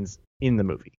opinions in the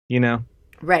movie,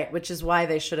 Right, which is why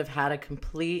they should have had a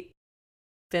complete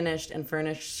finished and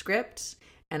furnished script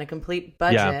and a complete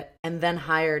budget, and then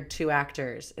hired two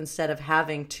actors instead of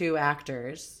having two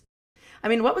actors. I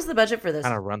mean, what was the budget for this?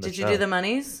 Did you do the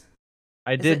monies?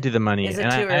 I did do the money. Is it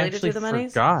too early to do the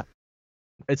monies? Forgot.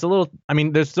 It's a little,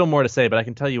 there's still more to say, but I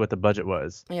can tell you what the budget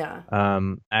was. Yeah.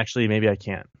 Actually, maybe I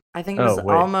can't. I think it was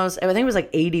I think it was like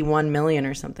 81 million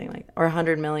or something like that, or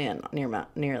 100 million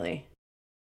nearly.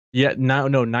 Yeah, no,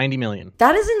 90 million.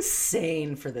 That is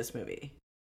insane for this movie.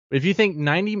 If you think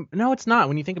 90, no, it's not.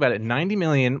 When you think about it, 90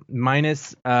 million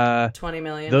minus 20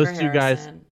 million. Those for two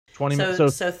Harrison. guys, 20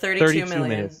 so 32 million.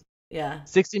 Minutes. Yeah.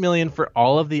 60 million for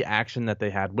all of the action that they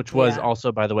had, which was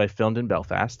also, by the way, filmed in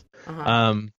Belfast.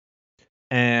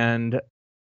 And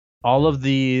all of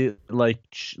the like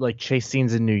chase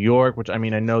scenes in New York, which I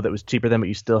know that was cheaper then, but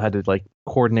you still had to like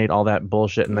coordinate all that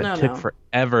bullshit, and that took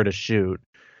forever to shoot.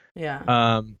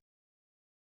 Yeah.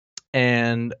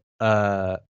 And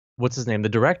what's his name? The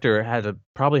director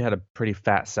probably had a pretty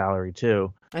fat salary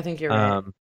too. I think you're right.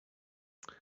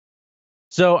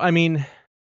 So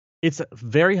it's a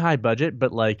very high budget,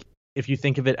 but like if you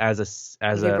think of it as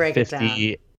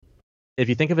if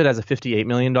you think of it as a $58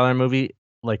 million movie,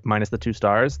 like minus the two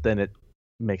stars, then it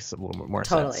makes a little bit more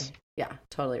totally. sense. Yeah,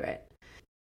 totally right.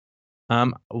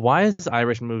 Why is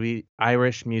Irish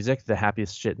music the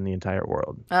happiest shit in the entire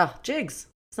world? Oh, jigs.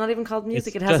 It's not even called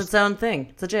music. It has its own thing.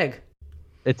 It's a jig.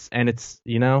 It's it's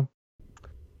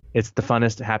the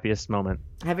funnest, happiest moment.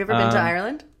 Have you ever been to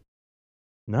Ireland?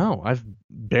 No, I've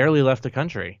barely left the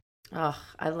country. Oh,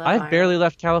 I've Ireland. Barely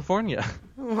left California.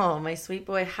 Oh, my sweet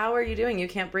boy. How are you doing? You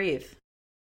can't breathe.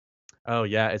 Oh,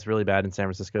 yeah. It's really bad in San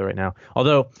Francisco right now.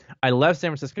 Although I left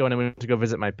San Francisco and I went to go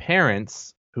visit my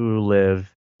parents who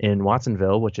live in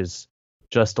Watsonville, which is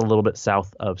just a little bit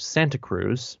south of Santa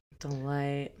Cruz.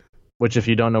 Delight. Which, if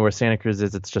you don't know where Santa Cruz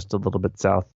is, it's just a little bit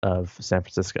south of San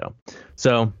Francisco.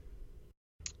 So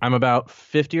I'm about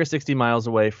 50 or 60 miles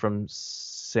away from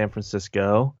San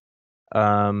Francisco.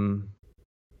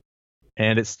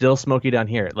 And it's still smoky down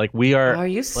here. Like we are. Are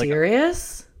you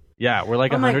serious? Yeah, we're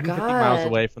like 150 miles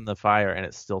away from the fire and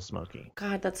it's still smoky.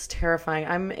 God, that's terrifying.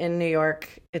 I'm in New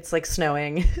York. It's like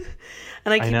snowing.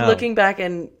 And I keep looking back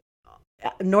in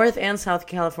North and South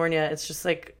California. It's just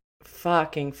like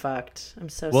fucking fucked. I'm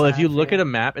so sad. Well, if you look at a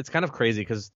map, it's kind of crazy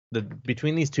because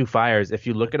between these two fires, if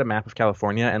you look at a map of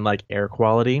California and like air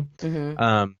quality,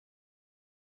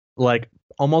 like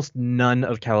almost none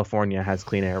of California has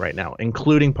clean air right now,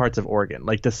 including parts of Oregon.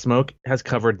 Like the smoke has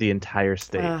covered the entire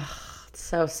state. It's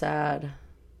so sad.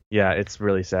 Yeah, it's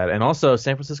really sad. And also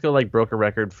San Francisco like broke a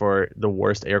record for the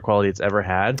worst air quality it's ever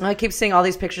had. I keep seeing all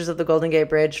these pictures of the Golden Gate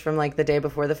Bridge from like the day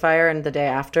before the fire and the day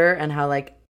after, and how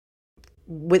like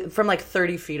from like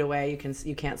 30 feet away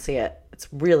you can't see it. It's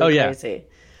really crazy.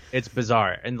 It's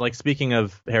bizarre. And like speaking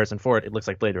of Harrison Ford, it looks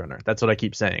like Blade Runner. That's what I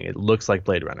keep saying. It looks like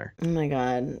Blade Runner. Oh my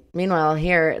God. Meanwhile,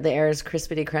 here the air is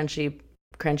crispity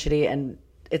crunchy, and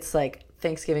it's like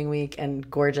Thanksgiving week and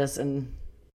gorgeous. And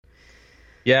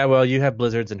yeah, well, you have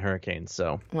blizzards and hurricanes,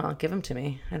 so. Well, give them to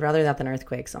me. I'd rather that than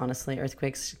earthquakes, honestly.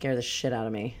 Earthquakes scare the shit out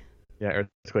of me. Yeah,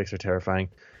 earthquakes are terrifying.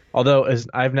 Although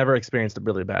I've never experienced a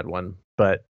really bad one,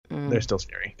 but they're still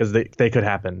scary because they could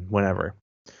happen whenever.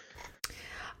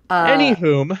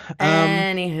 Anywhom,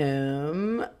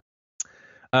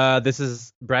 this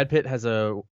is Brad Pitt has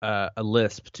a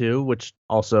lisp too, which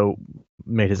also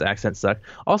made his accent suck.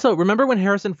 Also, remember when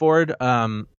Harrison Ford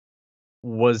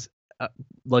was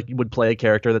like would play a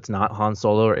character that's not Han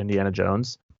Solo or Indiana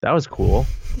Jones? That was cool.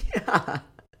 Yeah.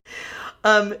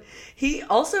 He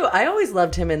also, I always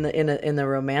loved him in the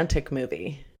romantic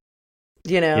movie.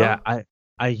 You know? Yeah,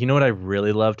 I you know what I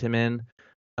really loved him in?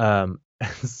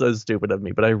 So stupid of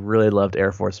me, but I really loved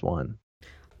Air Force One.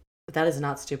 That is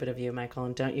not stupid of you, Michael,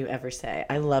 and don't you ever say.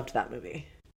 I loved that movie.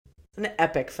 It's an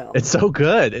epic film. It's so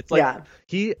good. It's like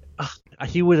he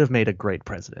would have made a great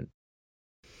president.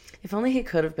 If only he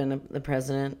could have been the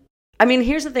president. I mean,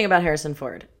 here's the thing about Harrison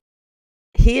Ford.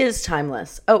 He is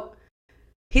timeless. Oh,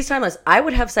 he's timeless. I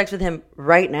would have sex with him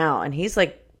right now, and he's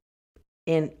like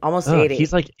in almost 80.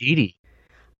 He's like 80.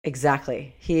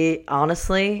 Exactly. He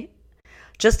honestly...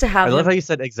 Just to have I love how you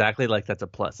said exactly like that's a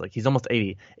plus. Like he's almost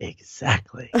 80.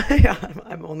 Exactly. Yeah,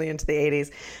 I'm only into the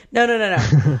 80s. No.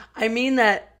 I mean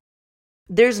that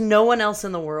there's no one else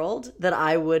in the world that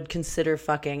I would consider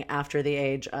fucking after the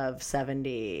age of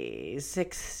 70,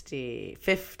 60,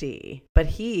 50. But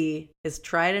he is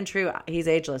tried and true. He's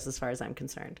ageless as far as I'm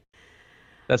concerned.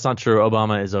 That's not true.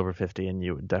 Obama is over 50 and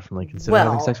you would definitely consider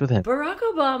having sex with him. Barack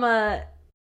Obama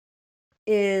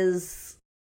is...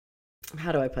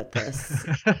 How do I put this?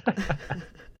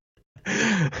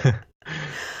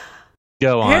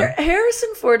 Go on.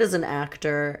 Harrison Ford is an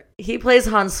actor. He plays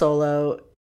Han Solo.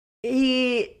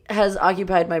 He has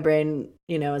occupied my brain,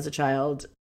 as a child,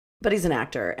 but he's an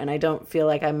actor, and I don't feel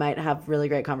like I might have really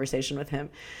great conversation with him.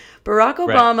 Barack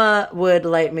Obama would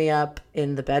light me up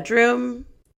in the bedroom.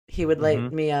 He would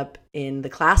light me up in the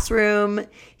classroom.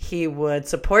 He would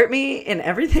support me in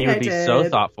everything I did. He would be so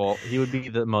thoughtful. He would be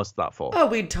the most thoughtful. Oh,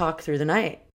 we'd talk through the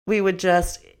night. He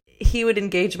would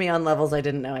engage me on levels I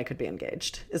didn't know I could be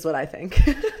engaged, is what I think.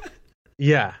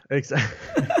 Yeah,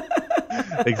 exactly.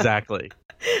 Exactly.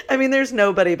 I mean, there's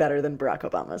nobody better than Barack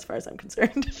Obama as far as I'm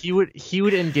concerned. He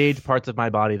would engage parts of my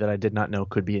body that I did not know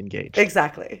could be engaged.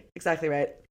 Exactly right.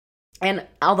 And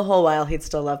all the whole while, he'd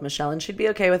still love Michelle, and she'd be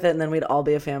okay with it, and then we'd all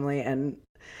be a family, and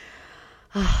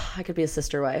I could be a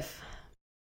sister wife.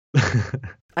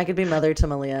 I could be mother to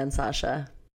Malia and Sasha.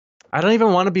 I don't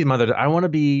even want to be mother. I want to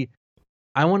be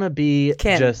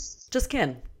kin. just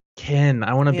kin. Kin.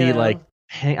 I want to be like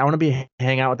hang out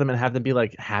with them and have them be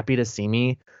like happy to see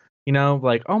me.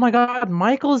 Like, oh my God,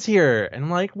 Michael's here. And I'm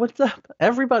like, what's up,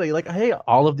 everybody? Like, hey,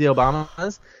 all of the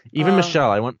Obamas, even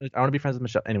Michelle. I want to be friends with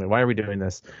Michelle. Anyway, why are we doing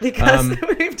this? Because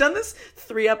we've done this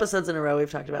 3 episodes in a row. We've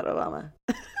talked about Obama.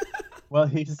 Well,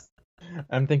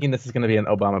 I'm thinking this is going to be an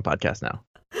Obama podcast now.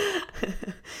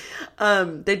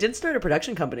 They did start a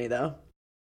production company, though.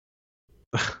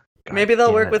 Maybe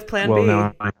they'll work with Plan B.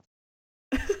 No,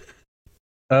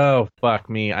 oh, fuck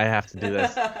me. I have to do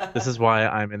this. This is why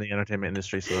I'm in the entertainment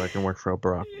industry, so I can work for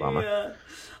Barack Obama. Yeah.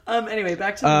 Anyway,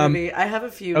 back to the movie. I have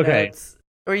a few notes.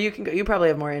 Or you can go. You probably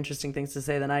have more interesting things to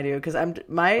say than I do, because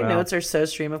my notes are so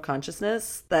stream of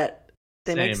consciousness that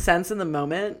they make sense in the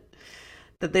moment,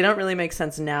 that they don't really make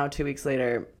sense now, 2 weeks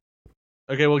later.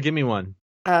 Okay, well, give me one.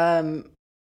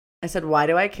 I said, why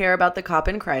do I care about the cop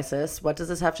in crisis? What does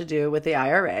this have to do with the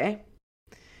IRA?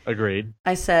 Agreed.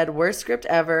 I said, worst script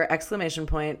ever, !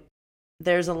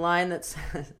 There's a line that's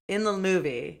in the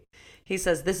movie. He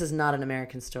says, this is not an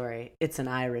American story. It's an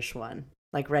Irish one.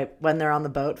 Like right when they're on the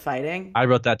boat fighting. I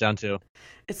wrote that down too.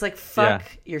 It's like, fuck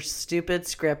your stupid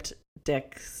script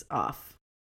dicks off.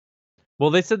 Well,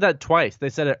 they said that twice. They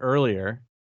said it earlier.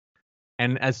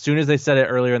 And as soon as they said it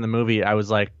earlier in the movie, I was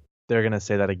like, they're going to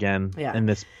say that again. Yeah. And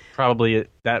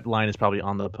that line is probably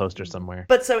on the poster somewhere.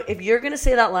 But so if you're going to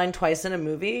say that line twice in a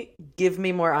movie, give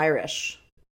me more Irish.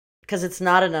 Because it's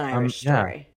not an Irish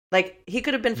story. Like, he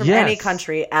could have been from any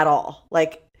country at all.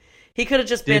 Like, he could have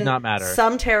just been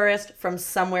some terrorist from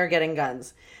somewhere getting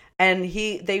guns. And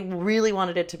they really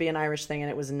wanted it to be an Irish thing,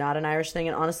 and it was not an Irish thing.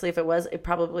 And honestly, if it was, it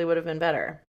probably would have been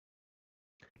better.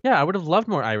 Yeah, I would have loved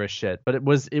more Irish shit. But it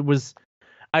was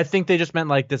I think they just meant,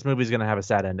 like, this movie's going to have a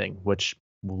sad ending, which,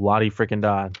 Lottie freaking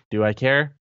da. Do I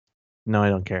care? No, I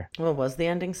don't care. Well, was the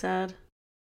ending sad?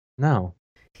 No.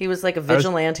 He was like a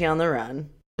vigilante on the run.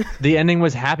 The ending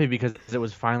was happy because it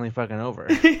was finally fucking over.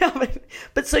 Yeah,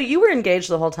 but so you were engaged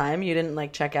the whole time? You didn't,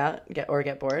 like, check out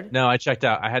get bored? No, I checked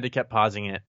out. I had to keep pausing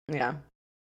it. Yeah.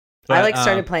 But, I,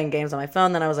 started playing games on my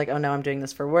phone, then I was like, oh, no, I'm doing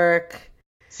this for work.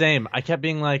 Same. I kept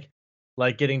being, like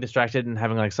getting distracted and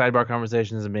having, like, sidebar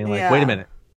conversations and being like, wait a minute.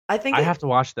 I have to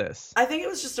watch this. I think it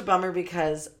was just a bummer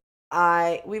because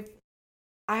we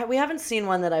haven't seen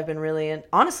one that I've been really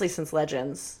honestly since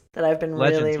Legends that I've been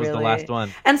Legends was the last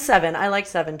one. And 7, I like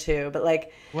 7 too, but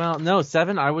like no,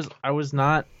 7 I was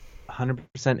not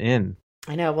 100% in.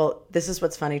 I know. Well, this is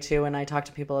what's funny too when I talk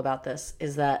to people about this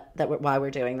is that why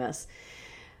we're doing this.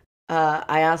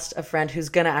 I asked a friend who's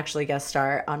going to actually guest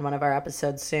star on one of our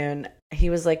episodes soon. He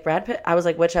was like, Brad Pitt. I was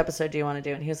like, which episode do you want to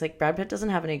do? And he was like, Brad Pitt doesn't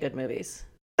have any good movies.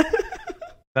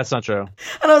 That's not true.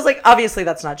 And I was like, obviously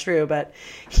that's not true, but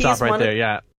he's stop right there.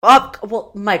 Yeah.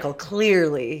 Well, Michael,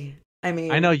 clearly. I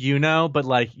mean, I know you know, but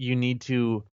like you need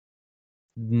to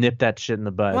nip that shit in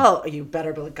the bud. Well, you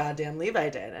better goddamn Levi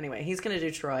did. Anyway, he's going to do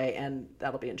Troy, and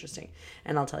that'll be interesting.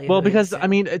 And I'll tell you. Well, because I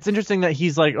mean, it's interesting that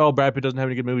he's like, oh, Brad Pitt doesn't have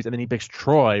any good movies, and then he picks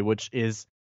Troy, which is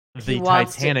the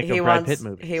Titanic of Brad Pitt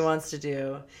movies. He wants to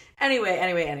do.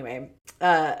 Anyway.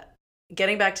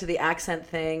 Getting back to the accent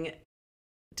thing.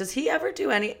 Does he ever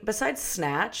do any besides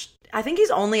Snatch? I think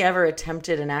he's only ever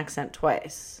attempted an accent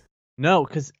twice. No,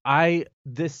 because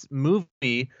this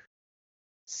movie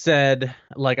said,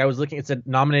 like, I was looking, it said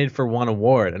nominated for 1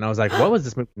 award, and I was like, what was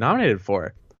this movie nominated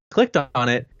for? Clicked on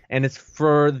it, and it's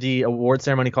for the award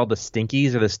ceremony called the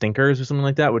Stinkies or the Stinkers or something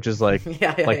like that, which is like the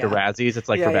Razzies. It's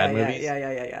like for bad movies.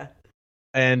 Yeah.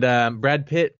 And Brad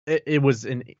Pitt, it was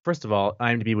first of all,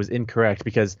 IMDb was incorrect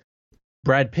because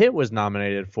Brad Pitt was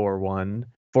nominated for one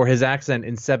for his accent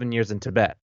in 7 Years in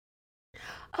Tibet.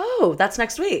 Oh, that's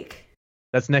next week.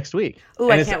 That's next week. Oh,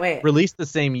 I can't wait. Released the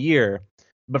same year,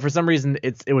 but for some reason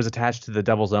it was attached to the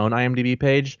Devil's Own IMDb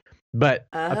page. But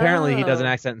apparently he does an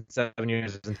accent in 7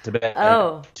 Years in Tibet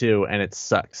too, and it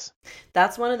sucks.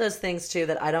 That's one of those things too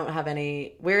that I don't have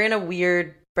any. We're in a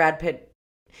weird Brad Pitt.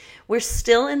 We're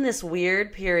still in this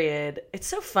weird period. It's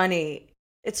so funny.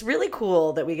 It's really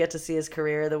cool that we get to see his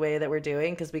career the way that we're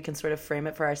doing because we can sort of frame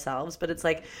it for ourselves. But it's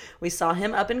like we saw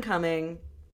him up and coming.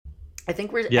 I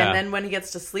think and then when he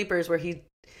gets to Sleepers where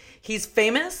he's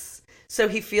famous, so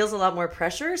he feels a lot more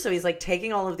pressure. So he's like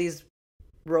taking all of these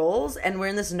roles, and we're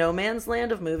in this no man's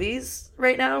land of movies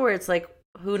right now where it's like,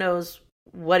 who knows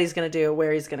what he's going to do,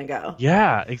 where he's going to go.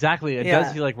 Yeah, exactly. It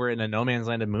does feel like we're in a no man's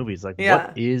land of movies. Like,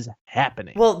 what is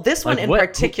happening? Well, this one in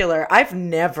particular, I've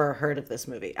never heard of this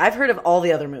movie. I've heard of all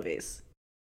the other movies.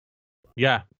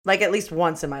 Yeah. Like at least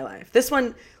once in my life. This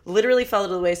one literally fell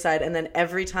to the wayside, and then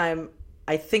every time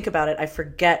I think about it, I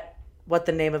forget what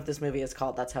the name of this movie is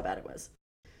called. That's how bad it was.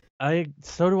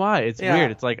 So do I. It's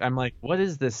weird. It's like, I'm like, what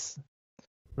is this?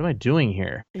 What am I doing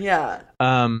here? Yeah.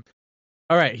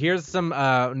 All right, here's some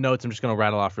notes I'm just going to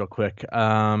rattle off real quick.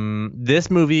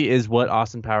 This movie is what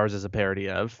Austin Powers is a parody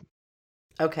of.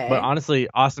 Okay. But honestly,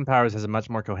 Austin Powers has a much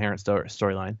more coherent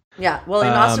storyline. Yeah, well, in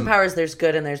Austin Powers, there's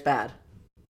good and there's bad.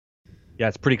 Yeah,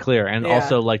 it's pretty clear. And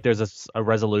also, like, there's a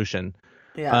resolution.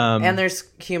 Yeah, and there's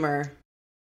humor.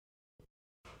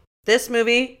 This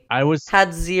movie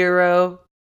had zero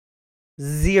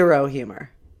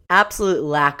humor. Absolute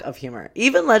lack of humor.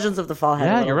 Even Legends of the Fall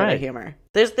had a little bit of humor.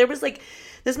 There was like,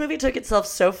 this movie took itself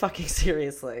so fucking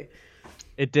seriously.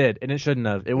 It did, and it shouldn't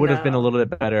have. It would have been a little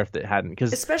bit better if it hadn't.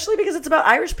 Especially because it's about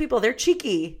Irish people. They're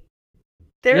cheeky.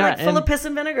 They're like full of piss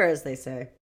and vinegar, as they say.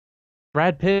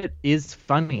 Brad Pitt is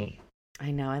funny. I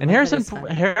know. And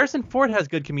Harrison Ford has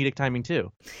good comedic timing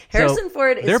too. Harrison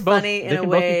Ford is funny in a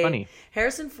way. Funny.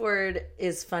 Harrison Ford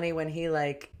is funny when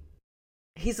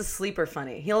he's a sleeper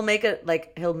funny. He'll make an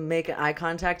eye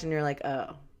contact and you're like,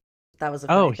 oh, that was a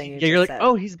funny thing. You're like,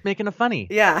 oh, he's making a funny.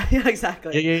 Yeah,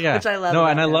 exactly. Yeah. Which I love. No,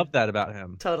 and I love that about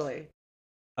him. Totally.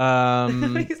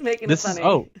 He's making it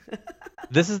funny.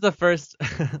 This is the first.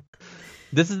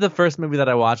 This is the first movie that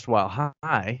I watched while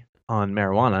high on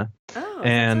marijuana. Oh,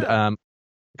 and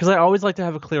because I always like to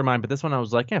have a clear mind, but this one I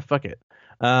was like, yeah, fuck it.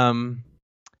 And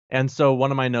so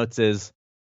one of my notes is,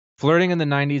 flirting in the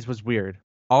 90s was weird.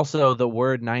 Also, the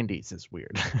word 90s is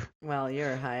weird. Well,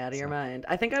 you're high out of your mind.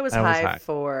 I think I was high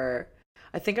for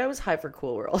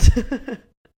Cool World.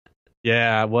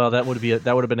 Yeah, well, that would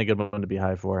have been a good one to be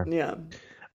high for. Yeah.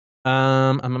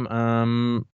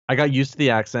 I got used to the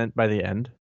accent by the end.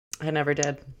 I never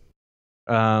did.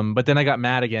 But then I got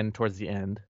mad again towards the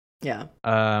end. Yeah.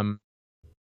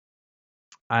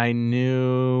 I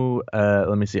knew.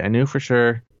 Let me see. I knew for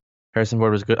sure Harrison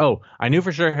Ford was good. Oh, I knew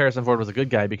for sure Harrison Ford was a good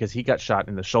guy because he got shot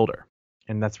in the shoulder,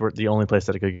 and that's the only place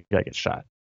that a good guy gets shot.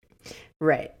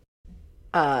 Right.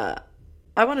 I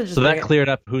want to just. So that cleared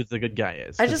up who the good guy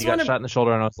is. He got shot in the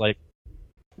shoulder, and I was like,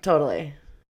 totally.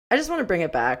 I just want to bring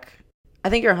it back. I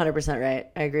think you're 100%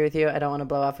 right. I agree with you. I don't want to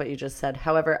blow off what you just said.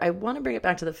 However, I want to bring it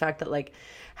back to the fact that like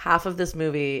half of this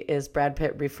movie is Brad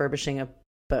Pitt refurbishing a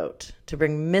boat to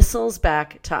bring missiles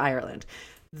back to Ireland.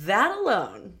 That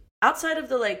alone, outside of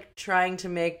the like trying to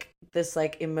make this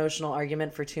like emotional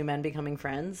argument for two men becoming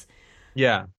friends.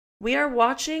 Yeah. We are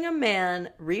watching a man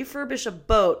refurbish a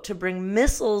boat to bring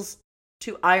missiles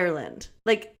to Ireland.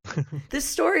 Like, this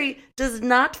story does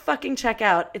not fucking check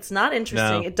out. It's not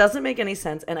interesting. No. It doesn't make any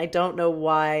sense, and I don't know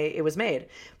why it was made.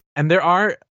 And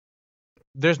there's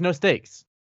no stakes.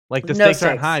 Like, the stakes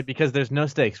aren't high because there's no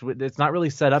stakes. It's not really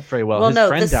set up very well. His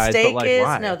friend dies, but like,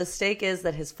 why? No, the stake is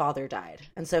that his father died,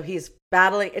 and so he's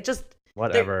battling. It just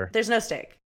whatever. There's no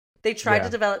stake. They tried to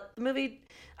develop the movie.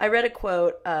 I read a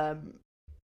quote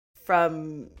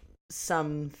from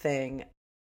something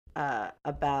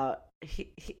about.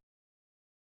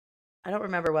 I don't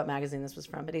remember what magazine this was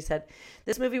from, but he said,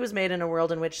 this movie was made in a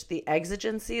world in which the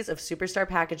exigencies of superstar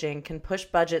packaging can push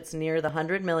budgets near the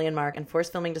 100 million mark and force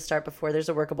filming to start before there's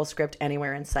a workable script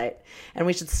anywhere in sight. And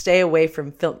we should stay away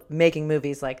from making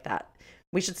movies like that.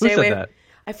 We should stay away. That?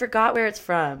 I forgot where it's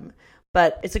from,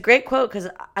 but it's a great quote because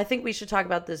I think we should talk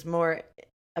about this more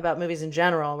about movies in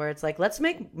general, where it's like, let's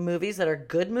make movies that are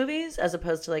good movies as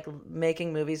opposed to like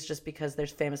making movies just because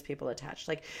there's famous people attached.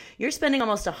 Like, you're spending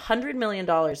almost $100 million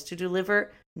to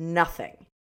deliver nothing.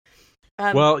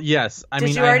 Well, yes.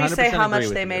 Did you already say how much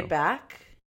they made back?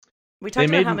 We talked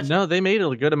about how much. No, they made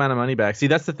a good amount of money back. See,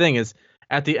 that's the thing is,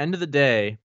 at the end of the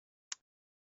day,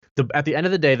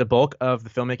 the bulk of the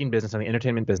filmmaking business and the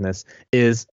entertainment business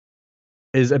is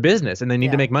a business, and they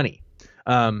need to make money.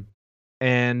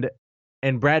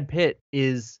 And Brad Pitt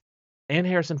and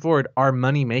Harrison Ford are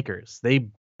money makers. They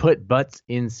put butts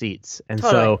in seats, and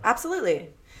totally. Absolutely,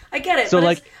 I get it. So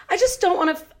but I just don't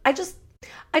want to. I just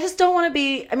don't want to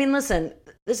be. I mean, listen,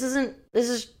 I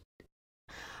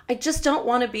just don't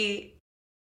want to be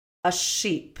a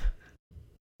sheep.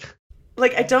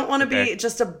 Like, I don't want to be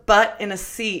just a butt in a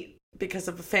seat because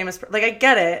of a famous. Like, I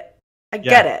get it. I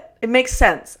get it. It makes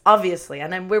sense, obviously,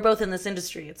 and we're both in this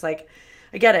industry. It's like,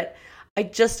 I get it. I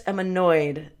just am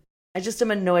annoyed.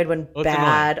 When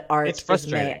bad art is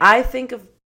made. I think of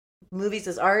movies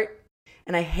as art,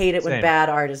 and I hate it when bad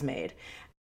art is made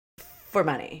for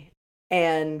money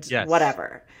and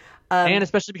whatever. And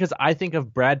especially because I think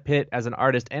of Brad Pitt as an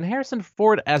artist and Harrison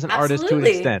Ford as an artist to an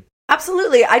extent.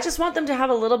 Absolutely. I just want them to have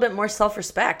a little bit more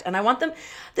self-respect. And I want them...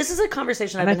 This is a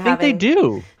conversation I've been having. And I think they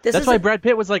do. That's why Brad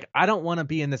Pitt was like, I don't want to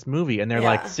be in this movie. And they're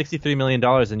like, $63 million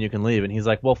and you can leave. And he's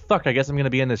like, well, fuck, I guess I'm going to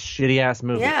be in this shitty-ass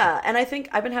movie. Yeah, and I think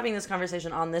I've been having this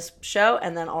conversation on this show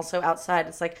and then also outside.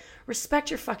 It's like, respect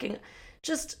your fucking...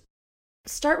 Just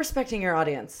start respecting your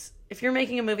audience. If you're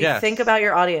making a movie, think about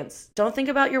your audience. Don't think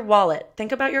about your wallet.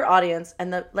 Think about your audience.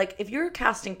 And if you're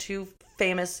casting two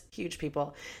famous, huge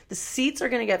people, the seats are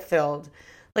going to get filled.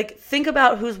 Like, think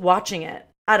about who's watching it.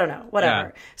 I don't know,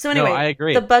 whatever. Yeah. So anyway, I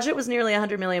agree. The budget was nearly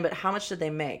 $100 million, but how much did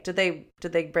they make? Did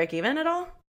they break even at all?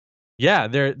 Yeah,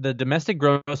 the domestic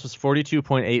gross was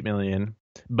 42.8 million,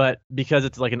 but because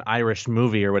it's like an Irish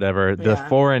movie or whatever, the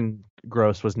foreign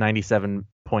gross was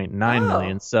 97.9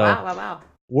 million. So wow.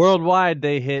 Worldwide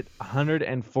they hit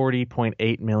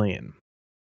 140.8 million.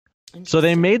 So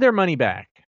they made their money back.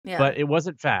 Yeah. But it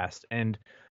wasn't fast. And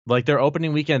like their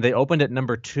opening weekend, they opened at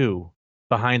number 2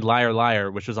 behind Liar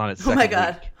Liar, which was on its second week.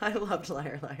 God. I loved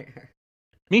Liar Liar.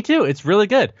 Me too. It's really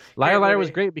good. Liar Liar was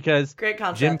great because great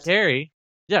concept. Jim Carrey.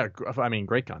 Yeah, I mean,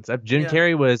 great concept. Jim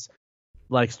Carrey was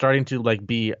like starting to like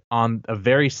be on a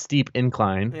very steep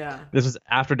incline. Yeah. This was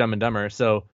after Dumb and Dumber,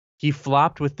 so he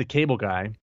flopped with The Cable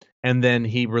Guy, and then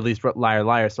he released Liar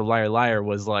Liar. So Liar Liar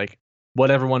was like what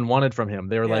everyone wanted from him.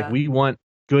 They were like, we want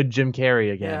good Jim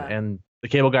Carrey again, and The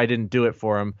Cable Guy didn't do it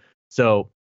for him.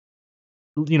 So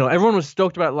everyone was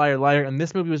stoked about Liar Liar, and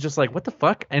this movie was just like, what the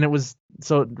fuck? And it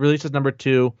released as number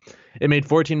 2. It made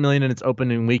 14 million in its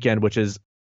opening weekend, which is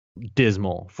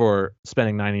dismal for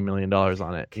spending $90 million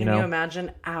on it. Can you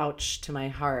imagine? Ouch to my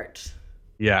heart.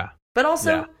 Yeah. But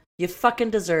also, you fucking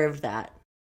deserve that.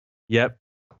 Yep.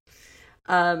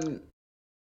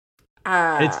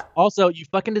 It's also, you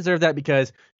fucking deserve that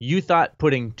because you thought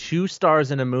putting 2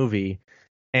 stars in a movie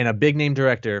and a big name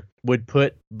director would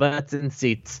put butts in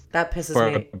seats. That pisses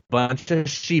for me. A bunch of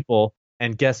sheeple.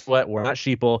 And guess what? We're not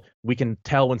sheeple. We can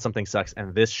tell when something sucks,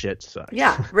 and this shit sucks.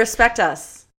 Yeah, respect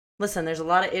us. Listen, there's a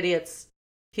lot of idiots.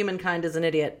 Humankind is an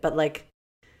idiot, but like,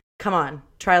 come on,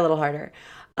 try a little harder.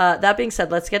 That being said,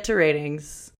 let's get to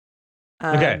ratings.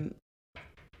 Okay.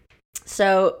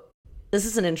 So this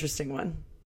is an interesting one.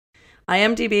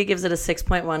 IMDb gives it a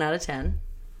 6.1 out of 10.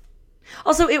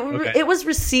 Also, it was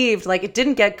received, like, it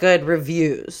didn't get good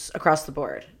reviews across the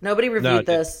board. Nobody reviewed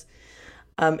this,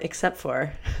 except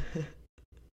for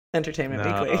Entertainment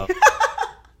Weekly.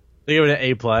 They gave it an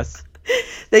A+.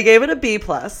 They gave it a B+,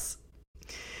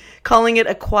 calling it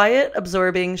a quiet,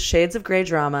 absorbing, shades of grey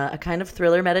drama, a kind of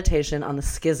thriller meditation on the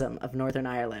schism of Northern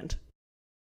Ireland.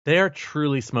 They are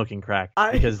truly smoking crack.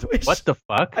 What the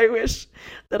fuck? I wish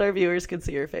that our viewers could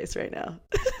see your face right now.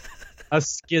 A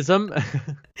schism?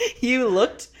 You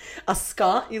looked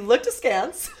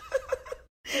askance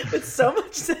with so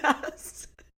much sass.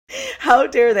 How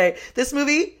dare they? This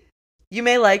movie, you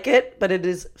may like it, but it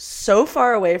is so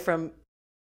far away from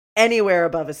anywhere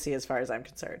above a C as far as I'm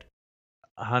concerned.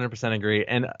 100% agree.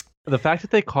 And the fact that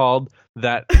they called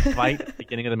that fight at the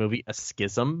beginning of the movie a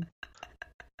schism,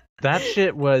 that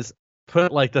shit was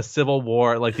put like the Civil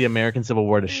War, like the American Civil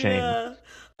War to shame. Yeah.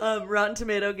 Rotten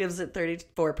Tomato gives it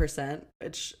 34%,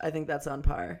 which I think that's on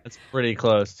par. That's pretty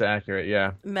close to accurate,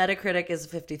 yeah. Metacritic is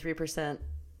 53%.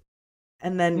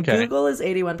 And then Google is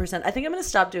 81%. I think I'm going to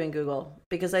stop doing Google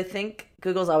because I think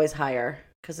Google's always higher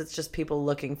because it's just people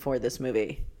looking for this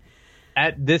movie.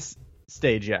 At this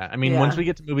stage, yeah. I mean, once we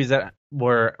get to movies that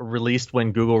were released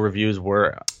when Google reviews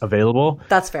were available.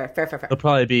 That's fair. They'll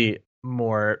probably be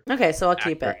more Okay, so I'll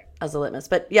keep it as a litmus.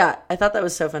 But yeah, I thought that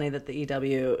was so funny that the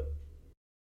EW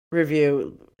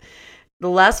review the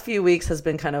last few weeks has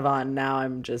been kind of on. Now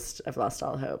I've lost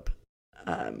all hope.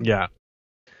 Yeah.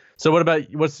 So what about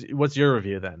what's your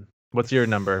review then? What's your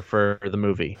number for the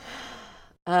movie?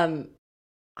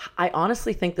 I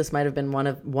honestly think this might have been one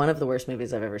of the worst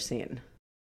movies I've ever seen.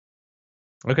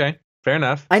 Okay, fair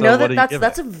enough. I know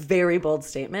that's a very bold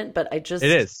statement, but it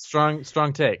is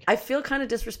strong take. I feel kind of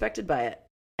disrespected by it,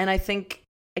 and I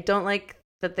don't like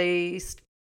that they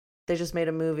just made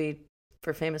a movie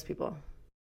for famous people.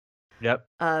 Yep.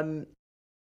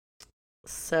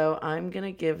 So I'm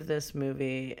gonna give this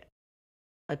movie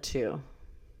a 2.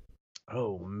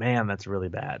 Oh man, that's really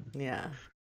bad. Yeah.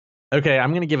 Okay, I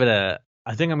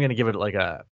think I'm gonna give it like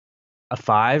a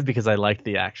 5 because I liked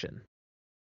the action.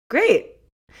 Great.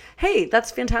 Hey,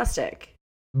 that's fantastic.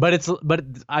 But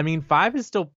I mean, 5 is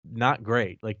still not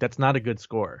great. Like, that's not a good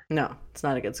score. No, it's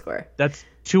not a good score. That's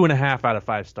 2.5 out of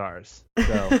 5 stars.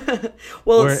 So,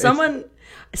 well,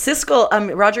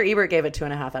 Siskel, Roger Ebert gave it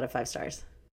 2.5 out of 5 stars.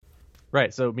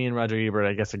 Right. So me and Roger Ebert,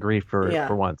 I guess, agree for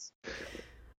once.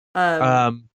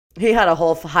 He had a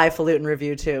whole highfalutin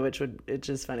review too, which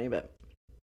is funny, but.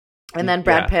 And then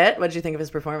Brad Pitt, what did you think of his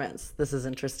performance? This is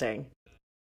interesting.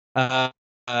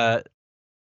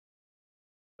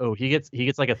 He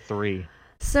gets like a 3.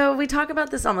 So we talk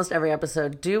about this almost every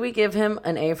episode. Do we give him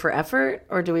an A for effort,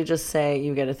 or do we just say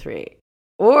you get a 3?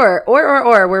 Or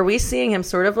were we seeing him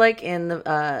sort of like in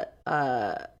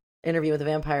the Interview with the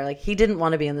Vampire, like he didn't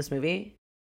want to be in this movie?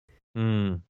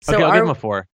 So I'll give him a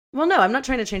 4. Well, no, I'm not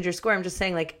trying to change your score. I'm just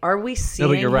saying, like, are we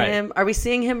seeing him? Right. Are we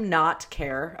seeing him not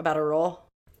care about a role?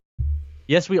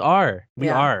 Yes, we are. We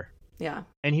are. Yeah.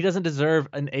 And he doesn't deserve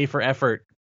an A for effort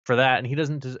for that, and he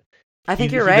doesn't. I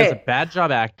think you're right. He does a bad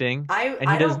job acting, and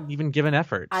he doesn't even give an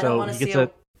effort. I don't want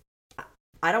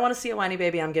to see a whiny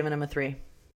baby. I'm giving him a 3.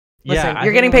 Listen,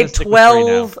 you're getting paid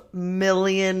 $12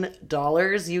 million.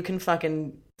 You can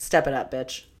fucking step it up,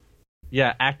 bitch.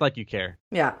 Yeah, act like you care.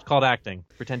 Yeah. It's called acting.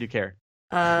 Pretend you care.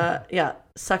 Yeah.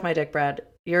 Suck my dick, Brad.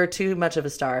 You're too much of a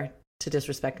star to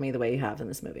disrespect me the way you have in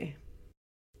this movie.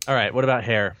 All right. What about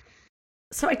hair?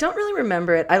 So I don't really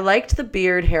remember it. I liked the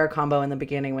beard hair combo in the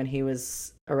beginning when he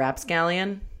was a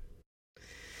rapscallion.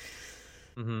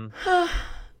 Mm-hmm.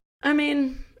 I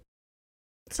mean,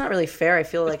 it's not really fair. I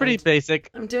feel like it's pretty basic.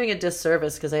 I'm doing a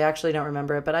disservice because I actually don't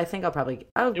remember it, but I think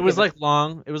it was like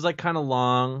long. It was like kind of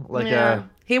long.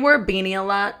 He wore a beanie a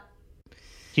lot.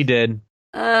 He did.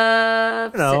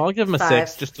 I'll give him a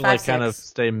 6 just to kind of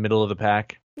stay middle of the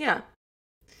pack. Yeah.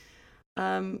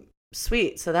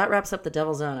 Sweet. So that wraps up the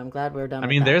Devil's Zone. I'm glad we're done. I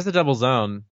mean, there's the Devil's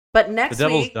Zone. But next week, the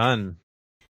Devil's done.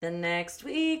 The next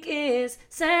week is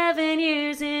 7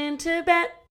 Years in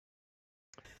Tibet.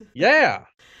 Yeah.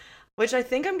 Which I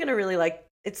think I'm gonna really like.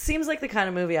 It seems like the kind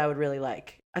of movie I would really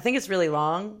like. I think it's really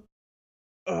long.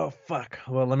 Oh fuck.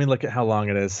 Well, let me look at how long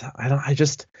it is. I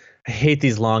hate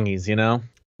these longies, you know?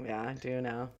 Yeah, I do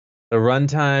now. The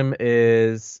runtime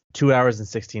is 2 hours and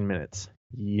 16 minutes.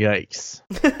 Yikes.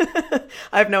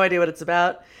 I have no idea what it's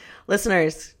about.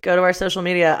 Listeners, go to our social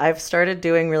media. I've started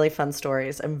doing really fun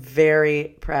stories. I'm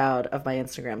very proud of my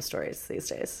Instagram stories these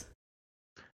days.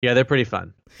 Yeah, they're pretty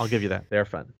fun. I'll give you that. They're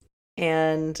fun.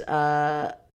 And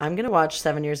I'm going to watch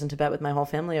 7 Years in Tibet with my whole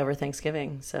family over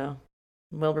Thanksgiving. So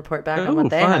we'll report back on what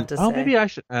they have to say. Oh, maybe I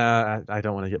should. I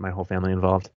don't want to get my whole family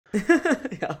involved.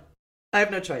 Yeah. I have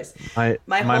no choice.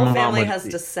 My whole family has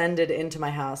descended into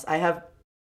my house. I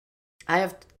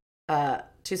have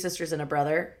 2 sisters and a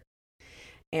brother,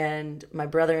 and my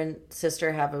brother and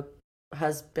sister have a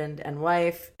husband and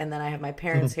wife, and then I have my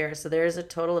parents here. So there's a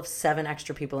total of 7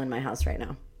 extra people in my house right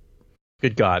now.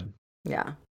 Good God.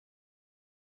 Yeah.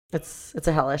 It's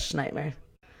a hellish nightmare.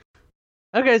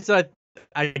 Okay, so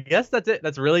I guess that's it.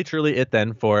 That's really truly it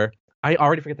then for... I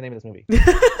already forget the name of this movie.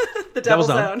 The Devil's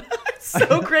Zone.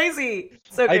 So crazy.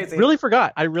 So crazy. I really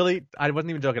forgot. I wasn't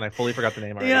even joking. I fully forgot the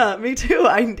name already. Yeah, me too.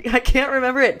 I can't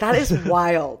remember it. That is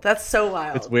wild. That's so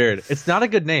wild. It's weird. It's not a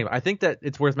good name. I think that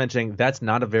it's worth mentioning that's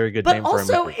not a very good name for a movie.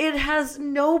 But also, it has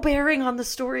no bearing on the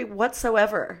story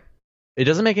whatsoever. It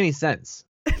doesn't make any sense.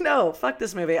 No, fuck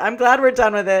this movie. I'm glad we're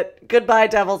done with it. Goodbye,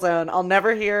 Devil's Zone. I'll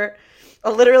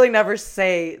literally never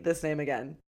say this name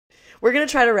again. We're going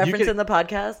to try to reference in the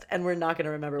podcast, and we're not going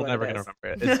to remember what it is. We're never going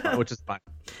to remember it, which is fine.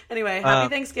 Anyway, happy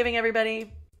Thanksgiving,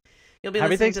 everybody. You'll be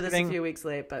listening to this a few weeks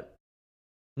late, but...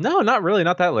 No, not really.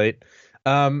 Not that late.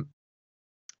 And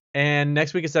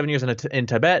next week is 7 Years in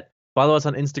Tibet. Follow us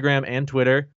on Instagram and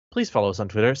Twitter. Please follow us on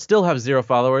Twitter. Still have 0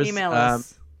 followers. Email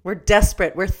us. We're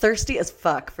desperate. We're thirsty as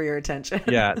fuck for your attention.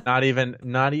 Yeah, not even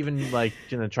like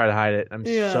gonna try to hide it. I'm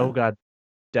so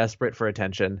desperate for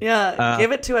attention. Yeah,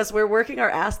 give it to us. We're working our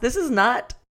ass. This is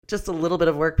not just a little bit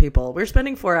of work, people. We're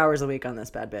spending 4 hours a week on this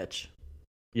bad bitch.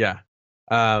 Yeah.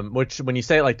 Which when you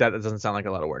say it like that, it doesn't sound like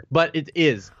a lot of work, but it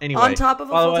is anyway. On top of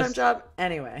a full-time job,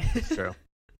 anyway. It's true.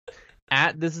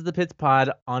 At This Is the Pits Pod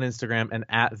on Instagram, and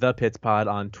at The Pits Pod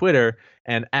on Twitter,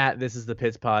 and at This Is the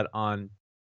Pits Pod on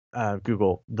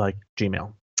Google, like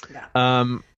Gmail.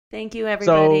 Yeah. Thank you,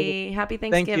 everybody. Happy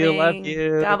Thanksgiving. Thank you.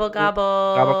 Love you. Gobble,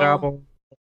 gobble. Gobble, gobble.